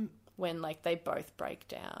 When, they both break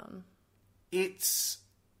down. I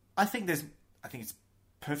think it's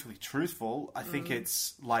perfectly truthful. I think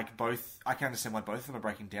it's both... I can understand why both of them are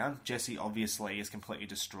breaking down. Jesse obviously is completely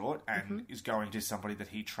distraught and is going to somebody that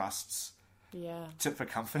he trusts for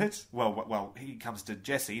comfort. Well, he comes to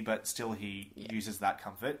Jesse, but still he uses that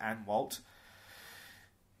comfort. And Walt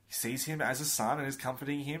sees him as a son and is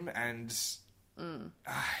comforting him. And,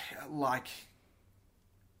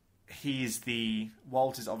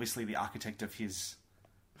 Walt is obviously the architect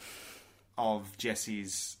of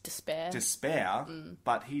Jesse's despair,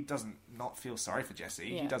 but he doesn't not feel sorry for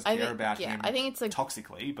Jesse. He does care about him. I think it's a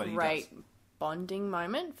toxically, but great bonding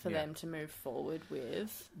moment for them to move forward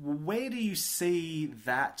with. Where do you see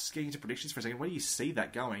that? Getting into predictions for a second, where do you see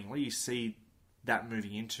that going? Where do you see that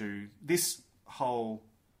moving into? This whole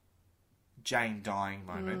Jane dying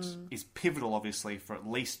moment is pivotal, obviously, for at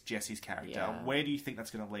least Jesse's character. Yeah. Where do you think that's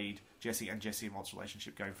going to lead Jesse and Walt's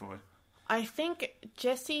relationship going forward? I think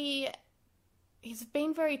Jesse... He's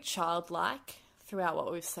been very childlike throughout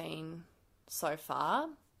what we've seen so far.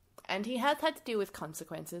 and he has had to deal with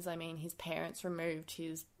consequences. I mean, his parents removed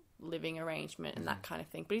his living arrangement and that kind of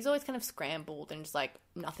thing, but he's always kind of scrambled and just like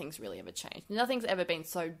nothing's really ever changed. Nothing's ever been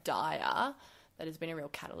so dire that has been a real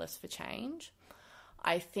catalyst for change.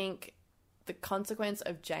 I think the consequence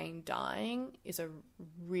of Jane dying is a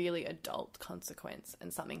really adult consequence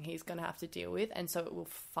and something he's going to have to deal with, and so it will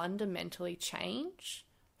fundamentally change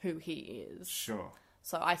who he is. Sure.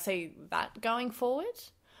 So I see that going forward.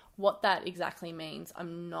 What that exactly means,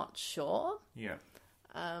 I'm not sure. Yeah.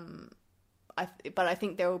 But I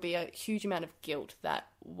think there will be a huge amount of guilt that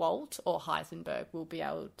Walt or Heisenberg will be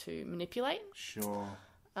able to manipulate. Sure.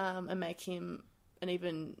 And make him an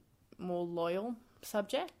even more loyal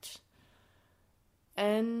subject.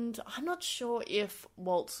 And I'm not sure if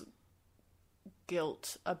Walt's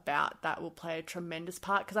guilt about that will play a tremendous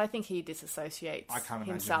part, because I think he disassociates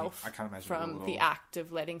himself from the act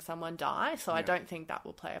of letting someone die. So I don't think that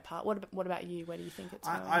will play a part. What about you? Where do you think it's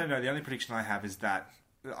going? I don't know. The only prediction I have is that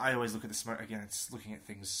I always look at the smoke again. It's looking at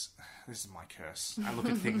things. This is my curse. I look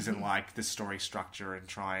at things in like the story structure and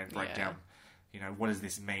try and break down. What does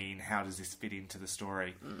this mean? How does this fit into the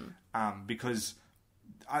story? Because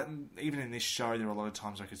even in this show, there are a lot of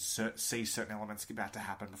times I could see certain elements about to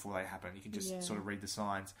happen before they happen. You can just sort of read the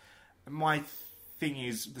signs. My thing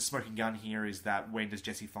is, the smoking gun here is that when does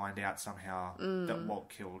Jesse find out somehow that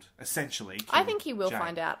Walt essentially killed I think he will Jane.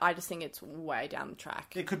 find out. I just think it's way down the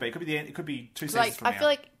track. It could be. It could be the end. It could be 2 seasons from now. I feel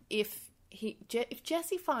like if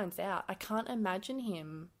Jesse finds out, I can't imagine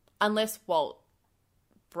him, unless Walt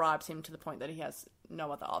bribes him to the point that he has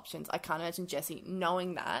no other options. I can't imagine Jesse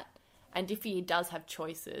knowing that, and if he does have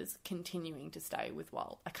choices, continuing to stay with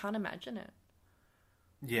Walt. I can't imagine it.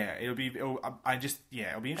 Yeah, it'll be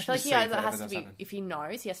interesting I feel to see if he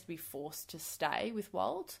knows, he has to be forced to stay with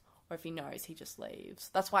Walt, or if he knows, he just leaves.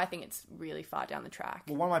 That's why I think it's really far down the track.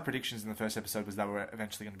 Well, one of my predictions in the first episode was they were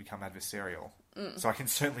eventually going to become adversarial. So I can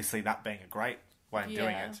certainly see that being a great way of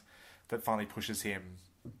doing it. That finally pushes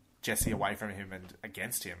Jesse away from him and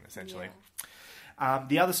against him, essentially. Yeah.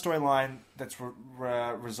 The other storyline that's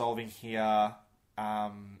resolving here,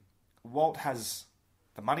 Walt has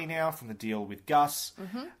the money now from the deal with Gus,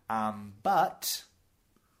 but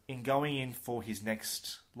in going in for his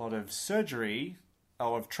next lot of surgery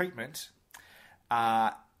or of treatment,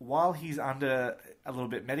 while he's under a little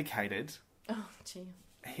bit medicated,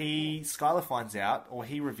 Skylar finds out, or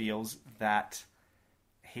he reveals that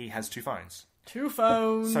he has 2 phones. 2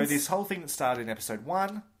 phones. So this whole thing that started in episode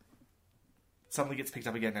 1 suddenly gets picked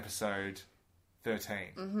up again in episode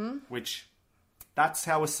 13, which that's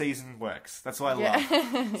how a season works. That's what I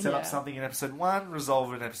love. Set up something in episode 1,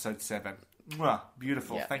 resolve it in episode 7. Mwah,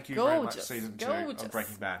 beautiful. Yeah. Thank you very much, season 2 of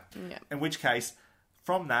Breaking Bad. Yeah. In which case,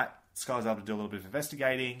 from that, Skylar's able to do a little bit of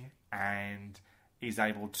investigating and is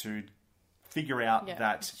able to figure out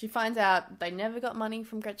that... She finds out they never got money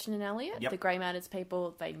from Gretchen and Elliot, Yep. the Grey Matters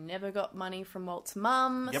people. They never got money from Walt's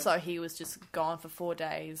mum, Yep. so he was just gone for 4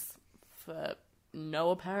 days for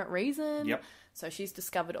no apparent reason. Yep. So she's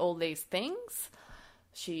discovered all these things.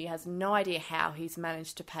 She has no idea how he's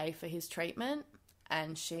managed to pay for his treatment,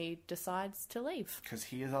 and she decides to leave. Because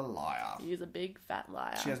he is a liar. He is a big, fat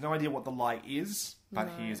liar. She has no idea what the lie is, but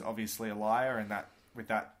he is obviously a liar, and with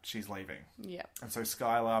that, she's leaving. Yeah. And so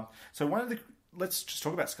Skylar... So let's just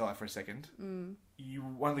talk about Skylar for a second.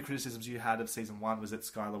 One of the criticisms you had of season 1 was that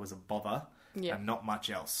Skylar was a bother and not much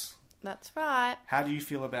else. That's right. How do you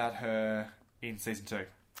feel about her in season 2?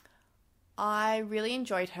 I really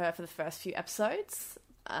enjoyed her for the first few episodes.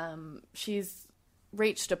 She's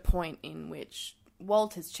reached a point in which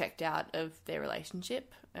Walt has checked out of their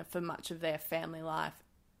relationship. For much of their family life,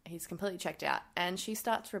 he's completely checked out. And she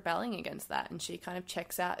starts rebelling against that, and she kind of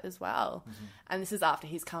checks out as well. And this is after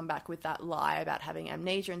he's come back with that lie about having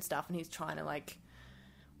amnesia and stuff, and he's trying to,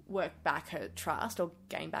 work back her trust or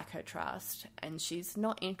gain back her trust. And she's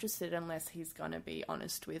not interested unless he's going to be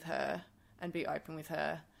honest with her and be open with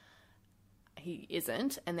her. He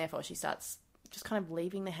isn't, and therefore she starts just kind of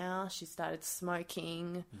leaving the house. She started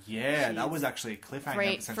smoking. Yeah, that was actually a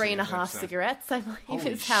cliffhanger. 3.5 cigarettes, I believe,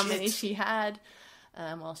 Holy is how shit. many she had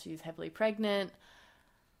while she was heavily pregnant,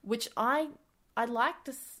 which I'd like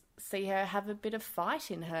to see her have a bit of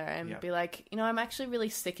fight in her and be like, I'm actually really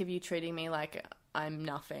sick of you treating me like I'm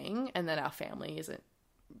nothing and that our family isn't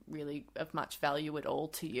really of much value at all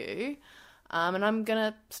to you. And I'm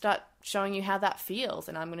going to start showing you how that feels,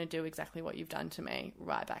 and I'm going to do exactly what you've done to me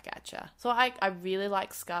right back at you. So I really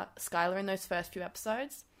like Skylar in those first few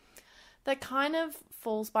episodes. That kind of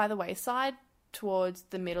falls by the wayside towards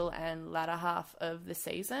the middle and latter half of the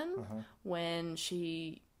season when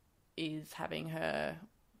she is having her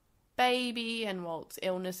baby, and Walt's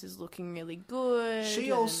illness is looking really good.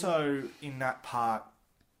 She also, in that part,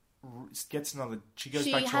 gets another... She goes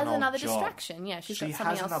back to an old another job. distraction. Yeah, she's got something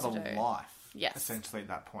else to do. She has another life, yes, essentially, at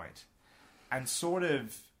that point. And sort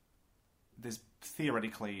of... There's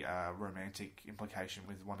theoretically a romantic implication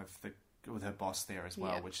with with her boss there as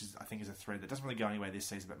well, which I think is a thread that doesn't really go anywhere this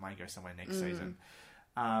season, but may go somewhere next season.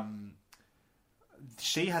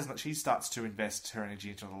 She starts to invest her energy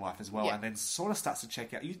into the life as well, and then sort of starts to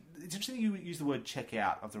check out. It's interesting you use the word check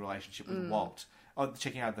out of the relationship with Walt, or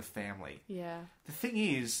checking out of the family. Yeah. The thing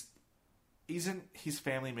is, isn't his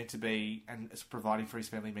family meant to be, and providing for his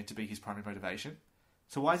family meant to be his primary motivation?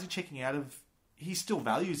 So why is he checking out of? He still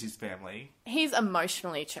values his family. He's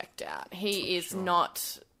emotionally checked out. He is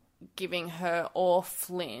not giving her or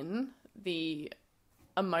Flynn the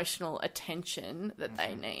emotional attention that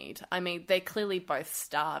they need. I mean, they're clearly both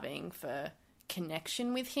starving for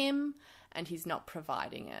connection with him, and he's not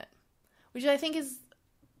providing it, which I think is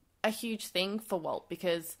a huge thing for Walt,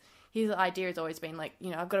 because his idea has always been like,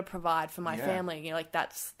 I've got to provide for my family, like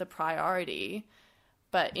that's the priority.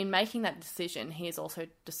 But in making that decision, he has also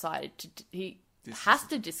decided he has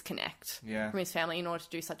to disconnect from his family in order to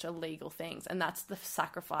do such illegal things, and that's the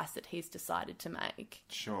sacrifice that he's decided to make.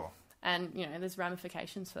 Sure. And, there's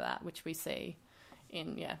ramifications for that, which we see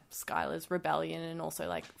in, Skylar's rebellion and also,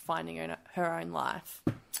 like, finding her own life.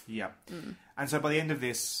 Yeah. And so by the end of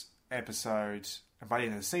this episode, and by the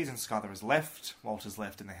end of the season, Skylar has left, Walter's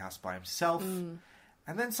left in the house by himself, and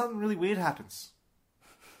then something really weird happens.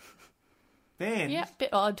 Then... Yeah, bit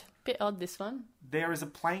odd this one. There is a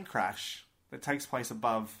plane crash that takes place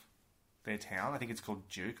above their town. I think it's called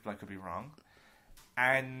Duke, but I could be wrong.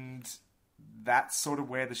 And... that's sort of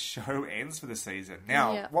where the show ends for the season.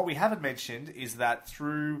 Now, what we haven't mentioned is that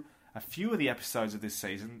through a few of the episodes of this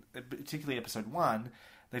season, particularly episode 1,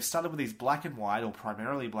 they've started with these black and white, or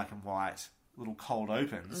primarily black and white, little cold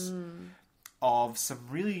opens of some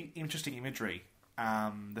really interesting imagery.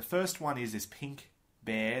 The first one is this pink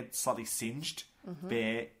bear, slightly singed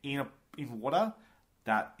bear in water,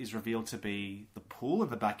 that is revealed to be the pool in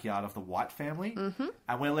the backyard of the White family.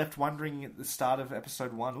 And we're left wondering at the start of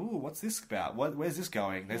episode 1, ooh, what's this about? Where's this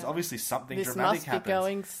going? There's obviously something dramatic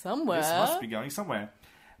happens. This must be going somewhere.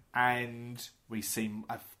 And we see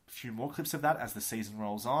a few more clips of that as the season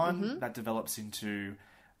rolls on. That develops into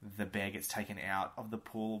the bear gets taken out of the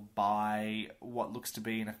pool by what looks to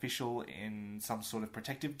be an official in some sort of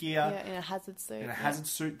protective gear. Yeah, in a hazard suit. In a hazard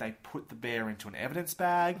suit, they put the bear into an evidence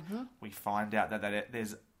bag. We find out that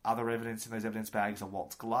there's other evidence in those evidence bags of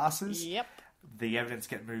Walt's glasses. Yep. The evidence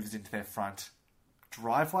moves into their front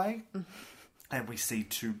driveway. And we see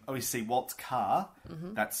Walt's car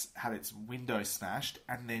that's had its window smashed,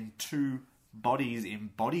 and then 2 bodies in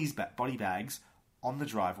body bags on the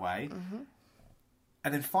driveway.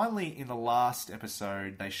 And then finally, in the last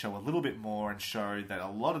episode, they show a little bit more and show that a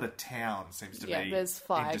lot of the town seems to be there's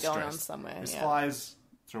fire going on somewhere. There's fires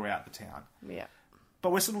throughout the town. Yeah.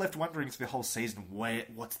 But we're sort of left wondering through the whole season,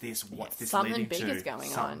 what's this leading to? Something big is going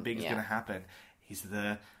on. Something big is going to happen.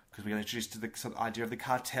 Because we got introduced to the sort of idea of the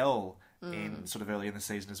cartel in sort of early in the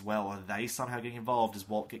season as well. Are they somehow getting involved? Does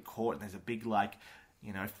Walt get caught and there's a big,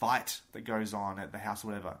 fight that goes on at the house or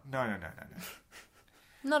whatever? No.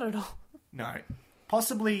 Not at all. No.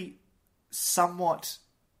 Possibly somewhat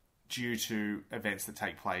due to events that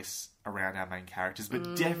take place around our main characters,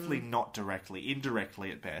 but definitely not directly, indirectly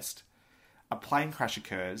at best. A plane crash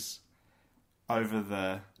occurs over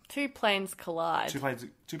the... 2 planes collide.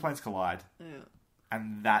 Two planes collide. Yeah.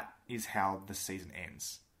 And that is how the season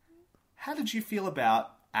ends. How did you feel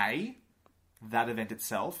about A, that event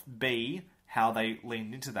itself, B, how they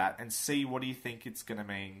leaned into that, and C, what do you think it's going to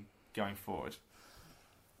mean going forward?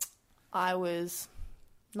 I was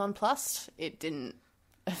nonplussed. It didn't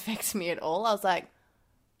affect me at all. I was like,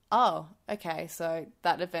 oh, okay, so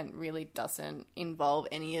that event really doesn't involve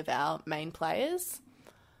any of our main players.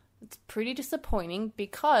 It's pretty disappointing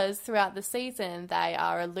because throughout the season they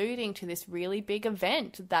are alluding to this really big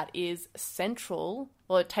event that is central,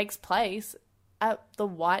 well, it takes place at the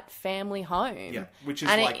White family home. Yeah, which is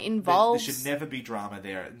it involves... there should never be drama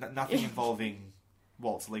there. Nothing involving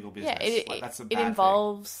Walt's legal business. Yeah, that's a bad it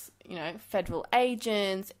involves, federal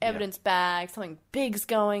agents, evidence bags, something big's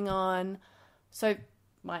going on. So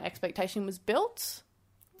my expectation was built.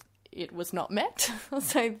 It was not met.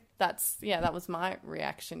 So that was my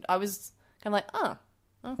reaction. I was kind of like, oh,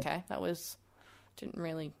 okay, didn't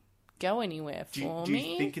really go anywhere for me. Do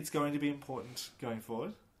you think it's going to be important going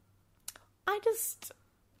forward? I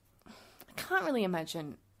can't really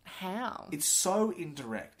imagine how. It's so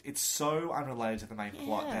indirect. It's so unrelated to the main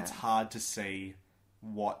plot that it's hard to see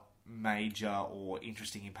what major or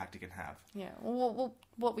interesting impact it can have. Yeah. Well,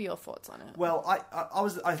 what were your thoughts on it? Well, I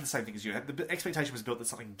had the same thing as you. The expectation was built that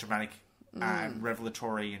something dramatic and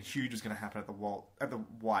revelatory and huge was going to happen at the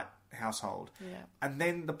White household. Yeah. And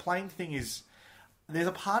then the plain thing is, there's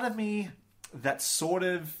a part of me that sort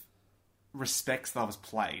of respects that I was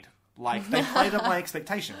played. Like, they played up my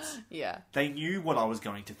expectations. Yeah. They knew what I was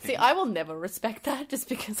going to think. See, I will never respect that just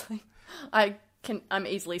because I'm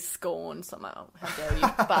easily scorned somehow. How dare you?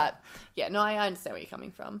 But yeah, no, I understand where you're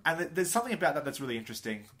coming from. And there's something about that that's really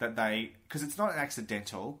interesting, that because it's not an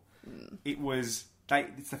accidental. It's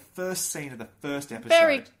the first scene of the first episode.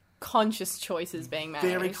 Very conscious choices being made.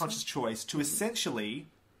 Very conscious choice to essentially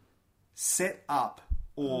set up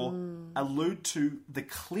or allude to the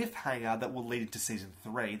cliffhanger that will lead into season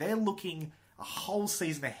 3. They're looking a whole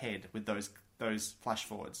season ahead with those flash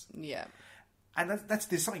forwards. Yeah. And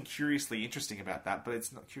there's something curiously interesting about that, but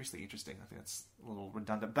it's not curiously interesting. I think that's a little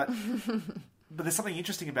redundant, but but there's something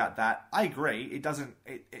interesting about that. I agree. It doesn't.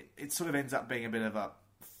 It sort of ends up being a bit of a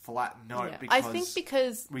flat note. Yeah. Because I think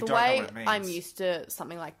because the way I'm used to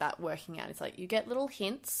something like that working out is like you get little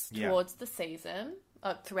hints towards the season,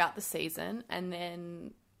 throughout the season, and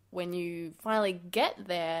then when you finally get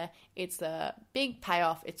there, it's a big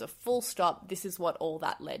payoff. It's a full stop. This is what all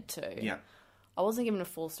that led to. Yeah. I wasn't given a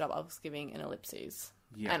full stop. I was giving an ellipses.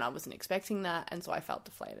 Yeah. And I wasn't expecting that, and so I felt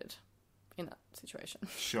deflated in that situation.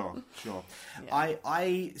 Sure. Yeah.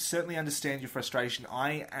 I certainly understand your frustration.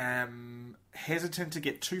 I am hesitant to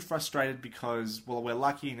get too frustrated because, well, we're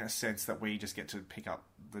lucky in a sense that we just get to pick up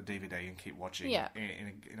the DVD and keep watching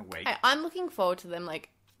in a week. I'm looking forward to them, like,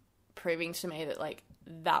 proving to me that, like,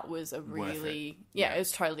 that was a really... Yeah, it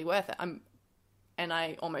was totally worth it. And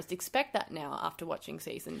I almost expect that now after watching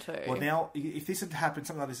season 2. Well, now, if this had happened,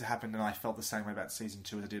 something like this had happened, and I felt the same way about season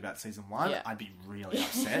 2 as I did about season 1, I'd be really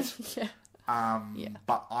upset.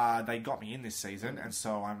 But they got me in this season, and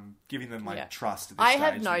so I'm giving them my trust at this stage. I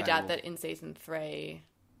have no doubt that in season 3,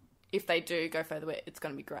 if they do go further with it, it's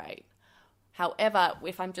going to be great. However,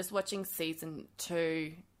 if I'm just watching season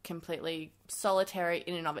 2 completely solitary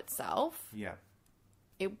in and of itself,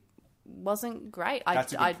 it wasn't great.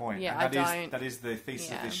 That's a good point. Yeah, and that is the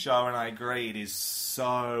thesis of this show, and I agree it is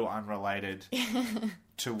so unrelated to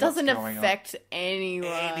what's going on. Doesn't affect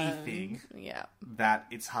anyone. Anything. Yeah. That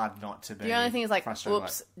it's hard not to be. The only thing is like,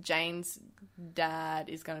 oops, Jane's dad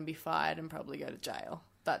is going to be fired and probably go to jail.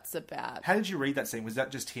 That's about... How did you read that scene? Was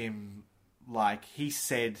that just him, like, he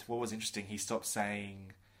said, what was interesting, he stopped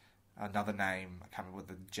saying another name. I can't remember what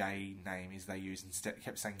the J name is they used instead.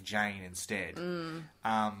 Kept saying Jane instead.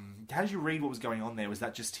 How did you read what was going on there? Was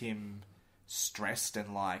that just him stressed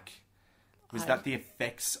and like... Was that the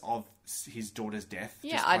effects of his daughter's death?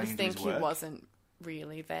 Yeah, I just think he wasn't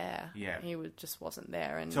really there. Yeah. He just wasn't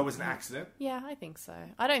there. And so it was an accident? Yeah, I think so.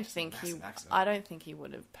 I don't think he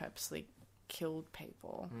would have purposely killed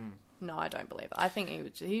people. No, I don't believe it. I think he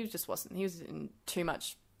was in too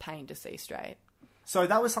much pain to see straight. So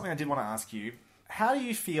that was something I did want to ask you. How do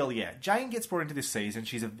you feel, Jane gets brought into this season.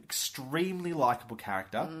 She's an extremely likeable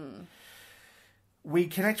character. We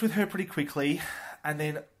connect with her pretty quickly. And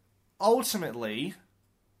then ultimately,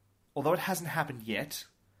 although it hasn't happened yet,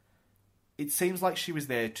 it seems like she was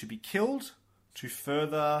there to be killed to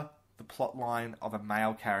further the plot line of a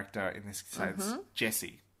male character, in this sense,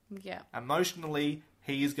 Jesse. Yeah. Emotionally,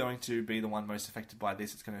 he is going to be the one most affected by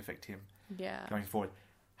this. It's going to affect him going forward.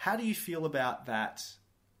 How do you feel about that,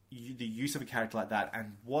 the use of a character like that,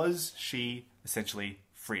 and was she essentially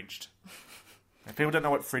fridged? If people don't know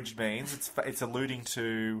what fridged means, it's alluding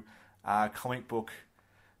to a comic book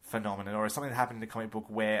phenomenon, or something that happened in a comic book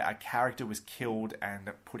where a character was killed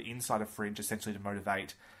and put inside a fridge essentially to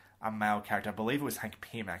motivate a male character. I believe it was Hank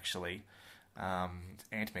Pym, actually.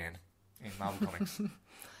 Ant-Man in Marvel Comics.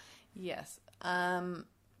 Yes. I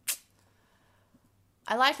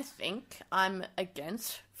like to think I'm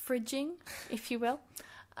against fridging, if you will.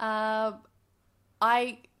 I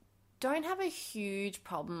don't have a huge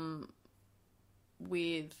problem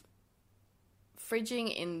with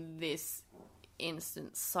fridging in this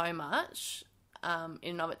instance so much in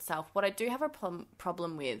and of itself. What I do have a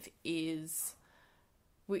problem with is,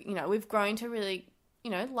 we've grown to really,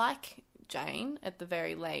 like Jane at the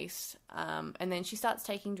very least, and then she starts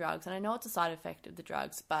taking drugs, and I know it's a side effect of the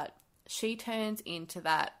drugs, but she turns into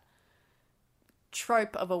that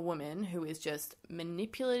trope of a woman who is just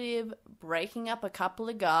manipulative, breaking up a couple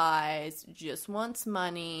of guys, just wants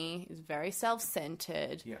money, is very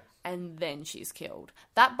self-centered, and then she's killed.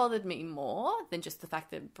 That bothered me more than just the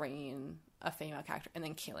fact that bringing in a female character and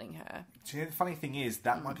then killing her. See, the funny thing is,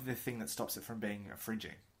 that might be the thing that stops it from being a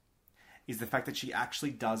fridging, is the fact that she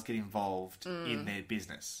actually does get involved in their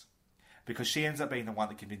business. because she ends up being the one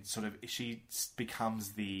that can she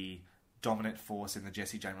becomes the dominant force in the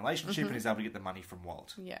Jessie-Jane relationship and is able to get the money from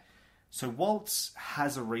Walt. Yeah. So Walt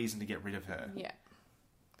has a reason to get rid of her. Yeah.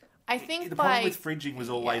 I think the problem with fridging was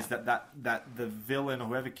always that the villain, or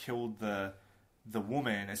whoever killed the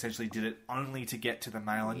woman, essentially did it only to get to the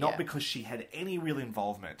male and not because she had any real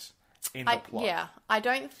involvement in the plot. Yeah. I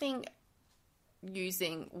don't think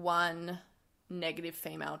using one negative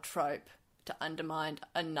female trope to undermine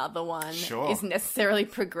another one is necessarily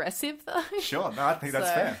progressive, though. Sure. No, I think that's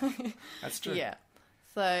fair. That's true. Yeah.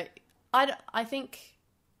 So I think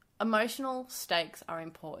emotional stakes are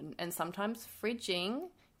important, and sometimes fridging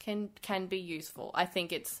can be useful. I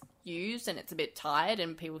think it's used and it's a bit tired,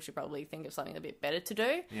 and people should probably think of something a bit better to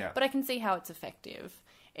do. Yeah. But I can see how it's effective.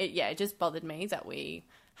 It just bothered me that we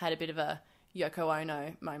had a bit of a Yoko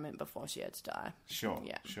Ono moment before she had to die. Sure.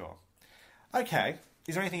 Yeah. Sure. Okay.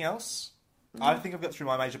 Is there anything else? I think I've got through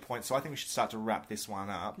my major points, so I think we should start to wrap this one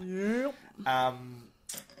up. Yep.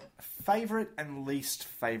 Favourite and least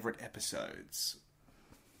favourite episodes?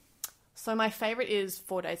 So my favourite is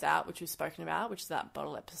 4 Days Out, which we've spoken about, which is that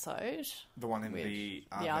bottle episode. The one in the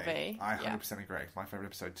RV. I 100% agree. My favourite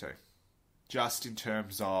episode too. Just in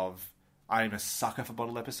terms of, I'm a sucker for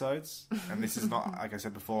bottle episodes, and this is not, like I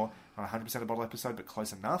said before, not 100% a bottle episode, but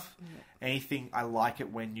close enough. Yeah. Anything, I like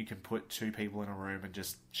it when you can put two people in a room and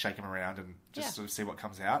just shake them around and just sort of see what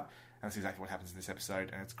comes out. And that's exactly what happens in this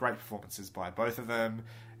episode. And it's great performances by both of them.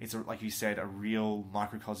 It's, like you said, a real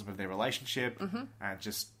microcosm of their relationship. And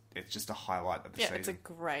it's just a highlight of the season. Yeah, it's a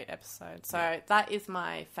great episode. So that is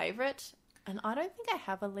my favourite. And I don't think I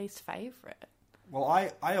have a least favourite. Well,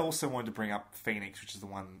 I also wanted to bring up Phoenix, which is the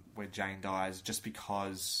one where Jane dies, just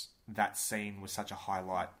because that scene was such a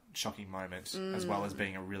highlight, shocking moment, as well as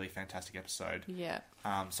being a really fantastic episode. Yeah.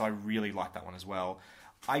 So I really liked that one as well.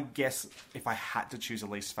 I guess if I had to choose a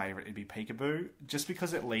least favourite, it'd be Peekaboo, just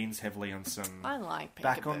because it leans heavily on some... I like Peekaboo.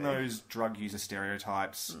 Back on those drug user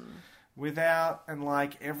stereotypes. Without, and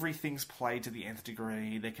like, everything's played to the nth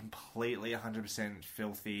degree. They're completely 100%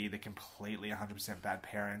 filthy. They're completely 100% bad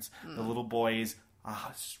parents. The little boys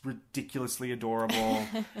are ridiculously adorable.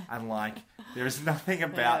 And, like, there is nothing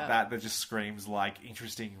about that just screams, like,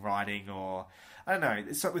 interesting writing or... I don't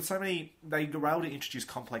know. So, with so many... They were able to introduce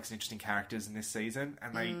complex and interesting characters in this season,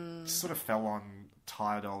 and they sort of fell on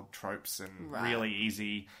tired old tropes and really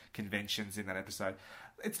easy conventions in that episode.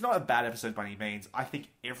 It's not a bad episode by any means. I think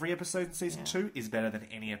every episode in Season 2 is better than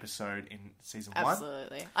any episode in Season 1.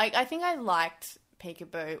 Absolutely. I think I liked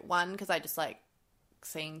Peekaboo, one, because I just like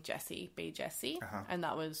seeing Jesse be Jesse, and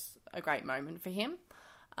that was a great moment for him.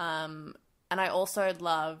 And I also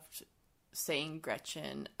loved seeing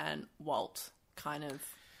Gretchen and Walt kind of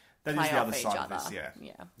that play is the off other each side other. of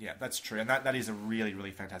this, yeah, that's true, and that is a really,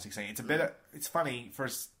 really fantastic scene. It's a better. It's funny for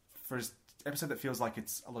an episode that feels like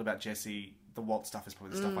it's a lot about Jesse. The Walt stuff is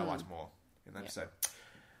probably the stuff I liked more in the episode.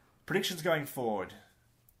 Predictions going forward.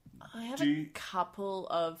 I have a couple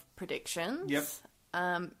of predictions.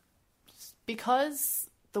 Yep. Because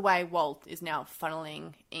the way Walt is now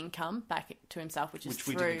funneling income back to himself, which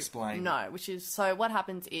we didn't explain. No, so what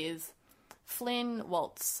happens is Flynn,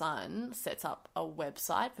 Walt's son, sets up a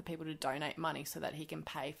website for people to donate money so that he can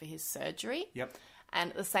pay for his surgery. Yep. And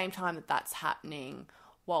at the same time that that's happening,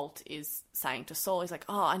 Walt is saying to Saul, he's like,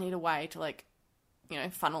 oh, I need a way to, like,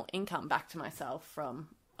 funnel income back to myself from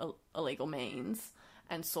illegal means.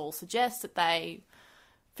 And Saul suggests that they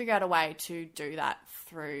figure out a way to do that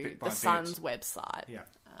through the son's website. Yeah.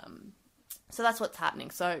 So that's what's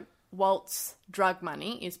happening. So Walt's drug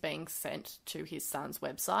money is being sent to his son's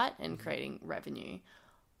website and creating revenue.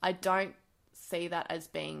 I don't see that as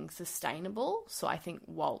being sustainable. So I think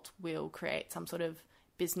Walt will create some sort of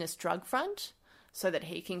business drug front so that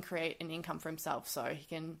he can create an income for himself, so he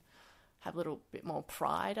can have a little bit more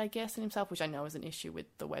pride, I guess, in himself, which I know is an issue with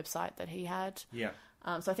the website that he had. Yeah.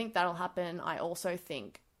 So I think that'll happen. I also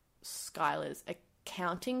think Skylar's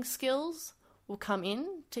accounting skills will come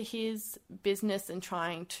in to his business and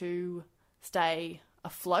trying to stay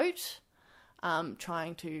afloat,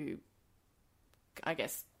 trying to, I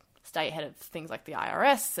guess, stay ahead of things like the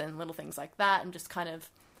IRS and little things like that, and just kind of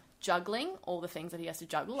juggling all the things that he has to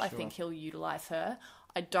juggle. Sure. I think he'll utilise her.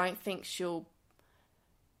 I don't think she'll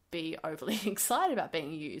be overly excited about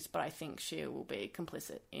being used, but I think she will be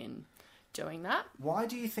complicit in doing that. Why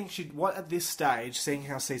do you think what at this stage, seeing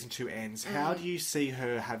how Season 2 ends, how do you see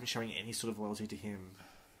her showing any sort of loyalty to him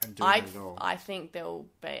and doing it at all? I think there will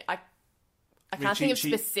be... I can't think of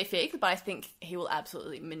specific, but I think he will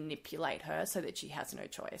absolutely manipulate her so that she has no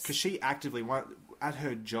choice. Because she actively, at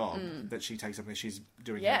her job that she takes up there, she's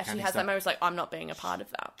doing yeah, she has that moment like, I'm not being a part of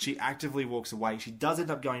that. She actively walks away. She does end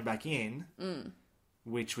up going back in,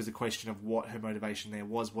 which was a question of what her motivation there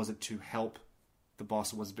was. Was it to help the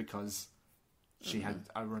boss, or was it because she had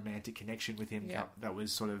a romantic connection with him that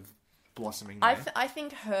was sort of blossoming there? I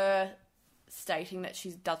think her stating that she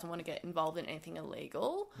doesn't want to get involved in anything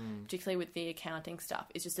illegal, particularly with the accounting stuff,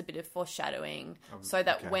 is just a bit of foreshadowing so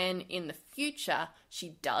that when in the future she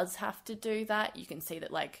does have to do that, you can see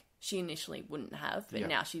that like she initially wouldn't have, but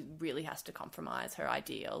now she really has to compromise her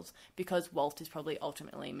ideals because Walt is probably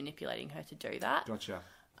ultimately manipulating her to do that. Gotcha.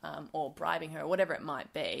 Or bribing her or whatever it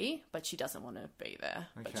might be, but she doesn't want to be there,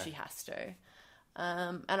 but she has to.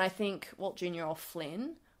 And I think Walt Jr. or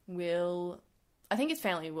Flynn I think his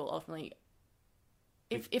family will ultimately,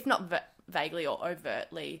 if not vaguely or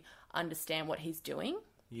overtly, understand what he's doing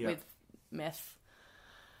with meth.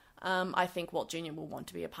 I think Walt Jr. will want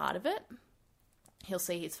to be a part of it. He'll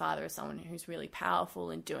see his father as someone who's really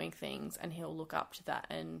powerful in doing things, and he'll look up to that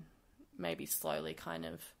and maybe slowly kind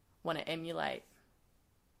of want to emulate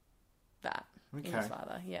that in his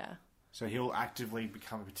father. Yeah. So he'll actively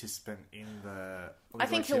become a participant in the I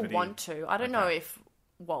think activity. He'll want to. I don't know if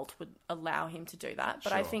Walt would allow him to do that,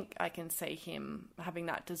 but I think I can see him having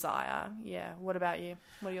that desire. Yeah. What about you?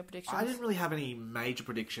 What are your predictions? I didn't really have any major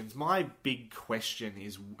predictions. My big question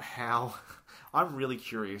is how... I'm really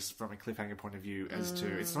curious from a cliffhanger point of view as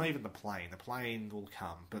to... It's not even the plane. The plane will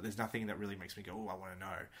come, but there's nothing that really makes me go, oh, I want to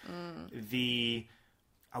know.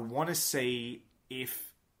 I want to see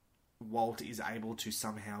if Walt is able to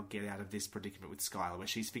somehow get out of this predicament with Skylar, where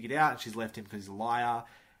she's figured out and she's left him because he's a liar.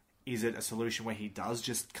 Is it a solution where he does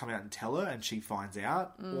just come out and tell her and she finds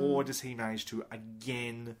out? Or does he manage to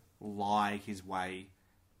again lie his way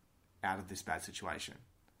out of this bad situation?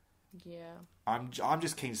 Yeah. I'm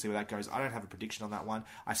just keen to see where that goes. I don't have a prediction on that one.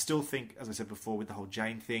 I still think, as I said before, with the whole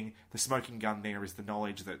Jane thing, the smoking gun there is the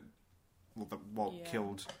knowledge that Walt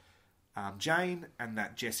killed Jane, and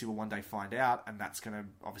that Jesse will one day find out, and that's going to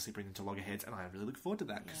obviously bring them to loggerheads, and I really look forward to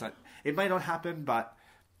that, because it may not happen, but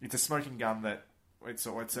it's a smoking gun that it's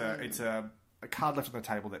a card left on the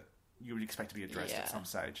table that you would expect to be addressed at some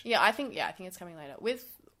stage. Yeah, I think it's coming later. With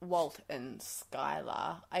Walt and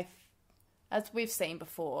Skylar, as we've seen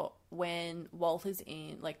before, when Walt is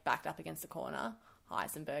backed up against the corner,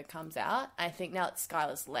 Heisenberg comes out. I think now that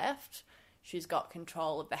Skylar's left, she's got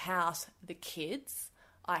control of the house, the kids.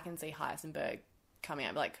 I can see Heisenberg coming out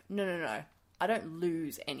and be like, no, I don't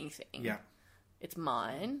lose anything. Yeah. It's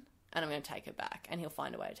mine, and I'm going to take it back. And he'll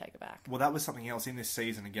find a way to take it back. Well, that was something else in this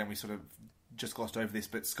season. Again, we sort of just glossed over this,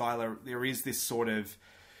 but Skylar, there is this sort of...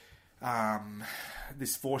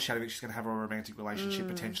 this foreshadowing that she's going to have a romantic relationship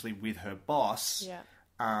potentially with her boss.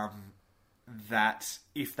 Yeah. That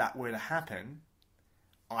if that were to happen,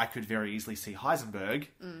 I could very easily see Heisenberg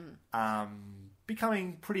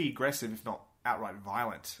becoming pretty aggressive, if not outright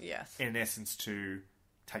violent. Yes. In essence, to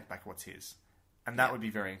take back what's his. And that would be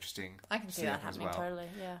very interesting. I can see that happening totally,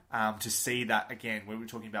 yeah. To see that, again, we were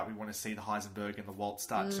talking about we want to see the Heisenberg and the Walt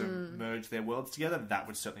start to merge their worlds together. That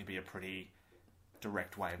would certainly be a pretty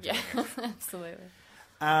direct way of doing it. Absolutely.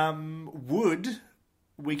 Would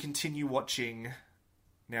we continue watching,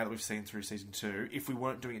 now that we've seen through season 2, if we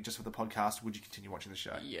weren't doing it just for the podcast, would you continue watching the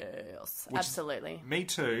show? Yes, absolutely. Me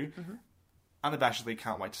too. Mm-hmm. Unabashedly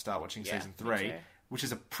can't wait to start watching season 3, which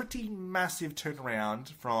is a pretty massive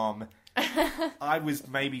turnaround from... I was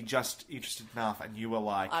maybe just interested enough, and you were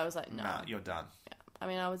like... I was like, no. Nah, you're done. Yeah. I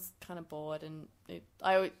mean, I was kind of bored, and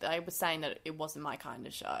I was saying that it wasn't my kind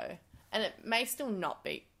of show. And it may still not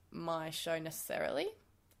be my show necessarily,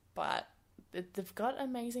 but they've got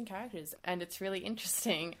amazing characters, and it's really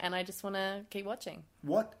interesting, and I just want to keep watching.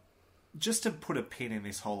 Just to put a pin in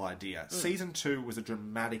this whole idea, season 2 was a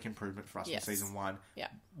dramatic improvement for us from season 1. Yeah.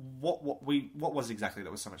 What was it exactly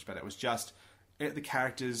that was so much better? It was just the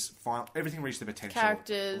characters, everything reached the potential.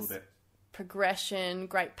 Characters, a little bit. Progression,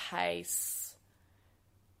 great pace,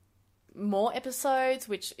 more episodes,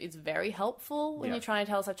 which is very helpful when you're trying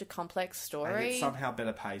to tell such a complex story. And it's somehow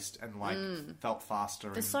better paced and felt faster.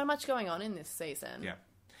 There's so much going on in this season. Yeah.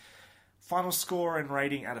 Final score and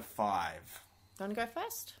rating out of 5. You want to go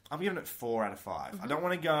first? I'm giving it 4 out of 5. I don't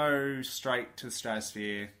want to go straight to the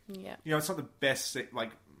stratosphere. Yeah. You know, it's not the best,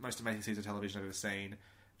 most amazing season of television I've ever seen.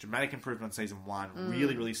 Dramatic improvement on season 1.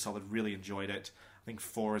 Really, really solid. Really enjoyed it. I think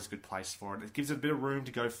 4 is a good place for it. It gives it a bit of room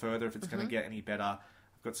to go further if it's going to get any better.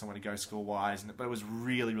 I've got somewhere to go score-wise. But it was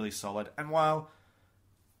really, really solid. And while,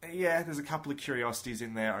 there's a couple of curiosities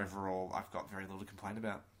in there, overall, I've got very little to complain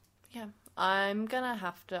about. Yeah. I'm going to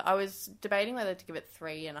have to... I was debating whether to give it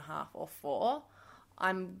 3.5 or 4.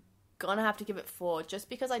 I'm going to have to give it 4 just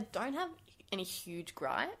because I don't have any huge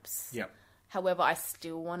gripes. Yep. However, I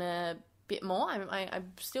still want a bit more. I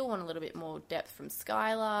still want a little bit more depth from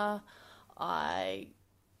Skylar. I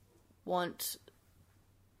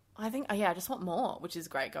just want more, which is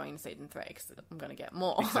great going into season 3 because I'm going to get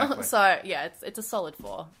more. Exactly. So, yeah, it's a solid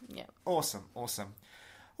 4. Yeah. Awesome.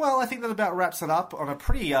 Well, I think that about wraps it up on a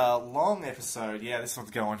pretty long episode. Yeah, this one's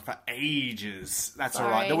going for ages. That's all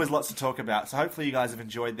right. There was lots to talk about. So hopefully you guys have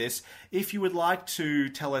enjoyed this. If you would like to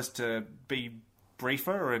tell us to be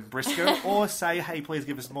briefer and brisker, or say, hey, please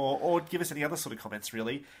give us more, or give us any other sort of comments,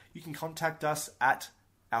 really, you can contact us at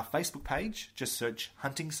our Facebook page. Just search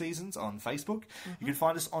Hunting Seasons on Facebook. Mm-hmm. You can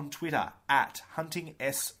find us on Twitter at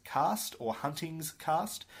HuntingScast or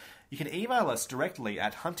HuntingsCast. You can email us directly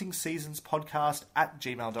at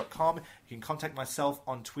huntingseasonspodcast@gmail.com. You can contact myself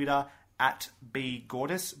on Twitter at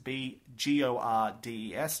bgordes,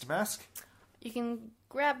 BGORDES, Damask. You can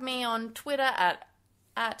grab me on Twitter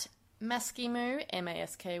at Maskimoo,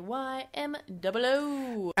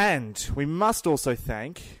 MASKYMOO. And we must also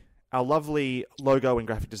thank our lovely logo and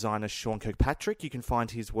graphic designer, Sean Kirkpatrick. You can find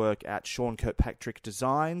his work at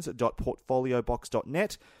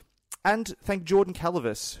seankirkpatrickdesigns.portfoliobox.net. And thank Jordan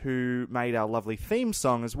Calavis, who made our lovely theme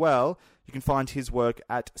song as well. You can find his work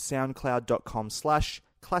at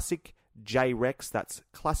soundcloud.com/classicjrex. That's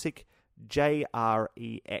classic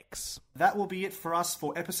JREX. That will be it for us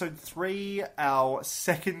for episode 3, our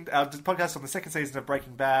podcast on the second season of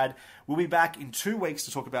Breaking Bad. We'll be back in 2 weeks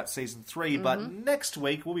to talk about season 3, but next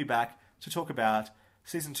week we'll be back to talk about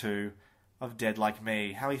season 2 of Dead Like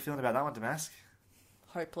Me. How are you feeling about that one, Damask?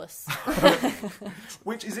 Hopeless.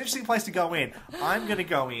 Which is an interesting place to go in. I'm going to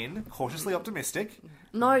go in cautiously optimistic.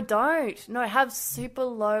 No, don't. No, have super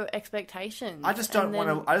low expectations. I just don't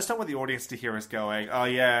want the audience to hear us going, oh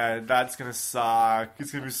yeah, that's going to suck.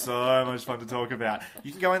 It's going to be so much fun to talk about.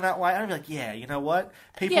 You can go in that way. And I'll be like, yeah, you know what?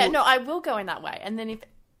 Yeah, no, I will go in that way. And then if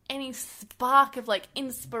any spark of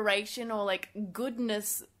inspiration or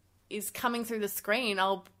goodness is coming through the screen,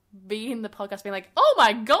 I'll be in the podcast being like, oh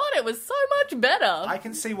my god, it was so much better. I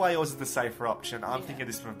can see why yours is the safer option. I'm thinking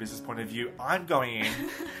this from a business point of view. I'm going in.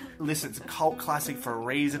 Listen, it's a cult classic for a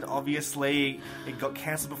reason, obviously. It got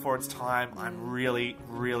cancelled before its time. I'm really,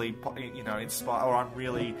 really, inspired, or I'm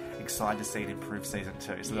really excited to see it improve season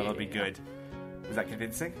 2, so that'll be good. Was that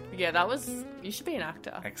convincing? Yeah, you should be an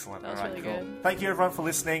actor. Excellent. That was really good. Thank you everyone for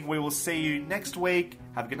listening. We will see you next week.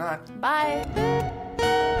 Have a good night. Bye.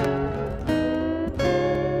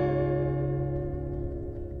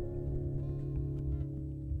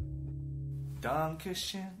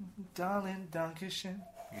 Dankeschön, darling, Dankeschön.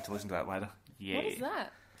 You get to listen to that later. Yeah. What is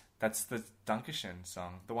that? That's the Dankeschön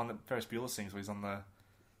song. The one that Ferris Bueller sings when he's on the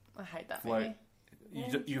I hate that float.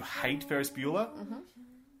 movie. You hate Ferris Bueller?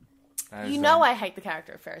 Mm-hmm. I hate the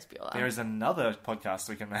character of Ferris Bueller. There is another podcast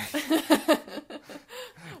we can make.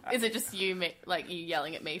 Is it just you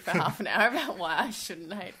yelling at me for half an hour about why I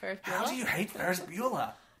shouldn't hate Ferris Bueller? How do you hate Ferris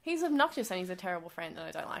Bueller? He's obnoxious and he's a terrible friend and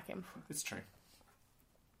I don't like him. It's true.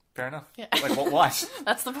 Fair enough. Yeah. What?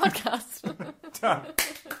 That's the podcast. Done.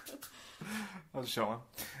 I'll show one.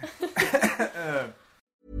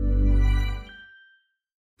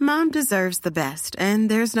 Mom deserves the best, and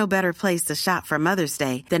there's no better place to shop for Mother's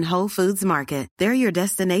Day than Whole Foods Market. They're your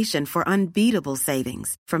destination for unbeatable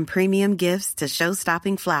savings, from premium gifts to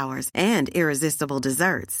show-stopping flowers and irresistible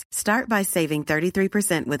desserts. Start by saving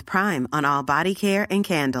 33% with Prime on all body care and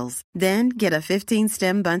candles. Then get a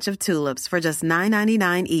 15-stem bunch of tulips for just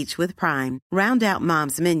 $9.99 each with Prime. Round out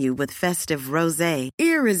Mom's menu with festive rosé,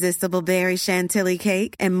 irresistible berry chantilly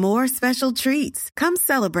cake, and more special treats. Come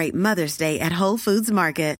celebrate Mother's Day at Whole Foods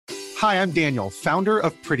Market. Hi, I'm Daniel, founder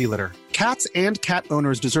of Pretty Litter. Cats and cat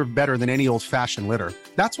owners deserve better than any old-fashioned litter.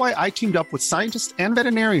 That's why I teamed up with scientists and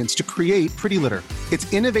veterinarians to create Pretty Litter.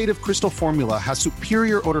 Its innovative crystal formula has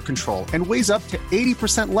superior odor control and weighs up to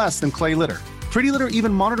 80% less than clay litter. Pretty Litter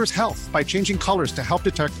even monitors health by changing colors to help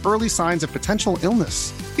detect early signs of potential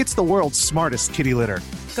illness. It's the world's smartest kitty litter.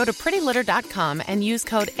 Go to prettylitter.com and use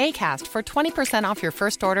code ACAST for 20% off your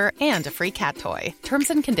first order and a free cat toy. Terms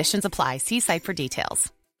and conditions apply. See site for details.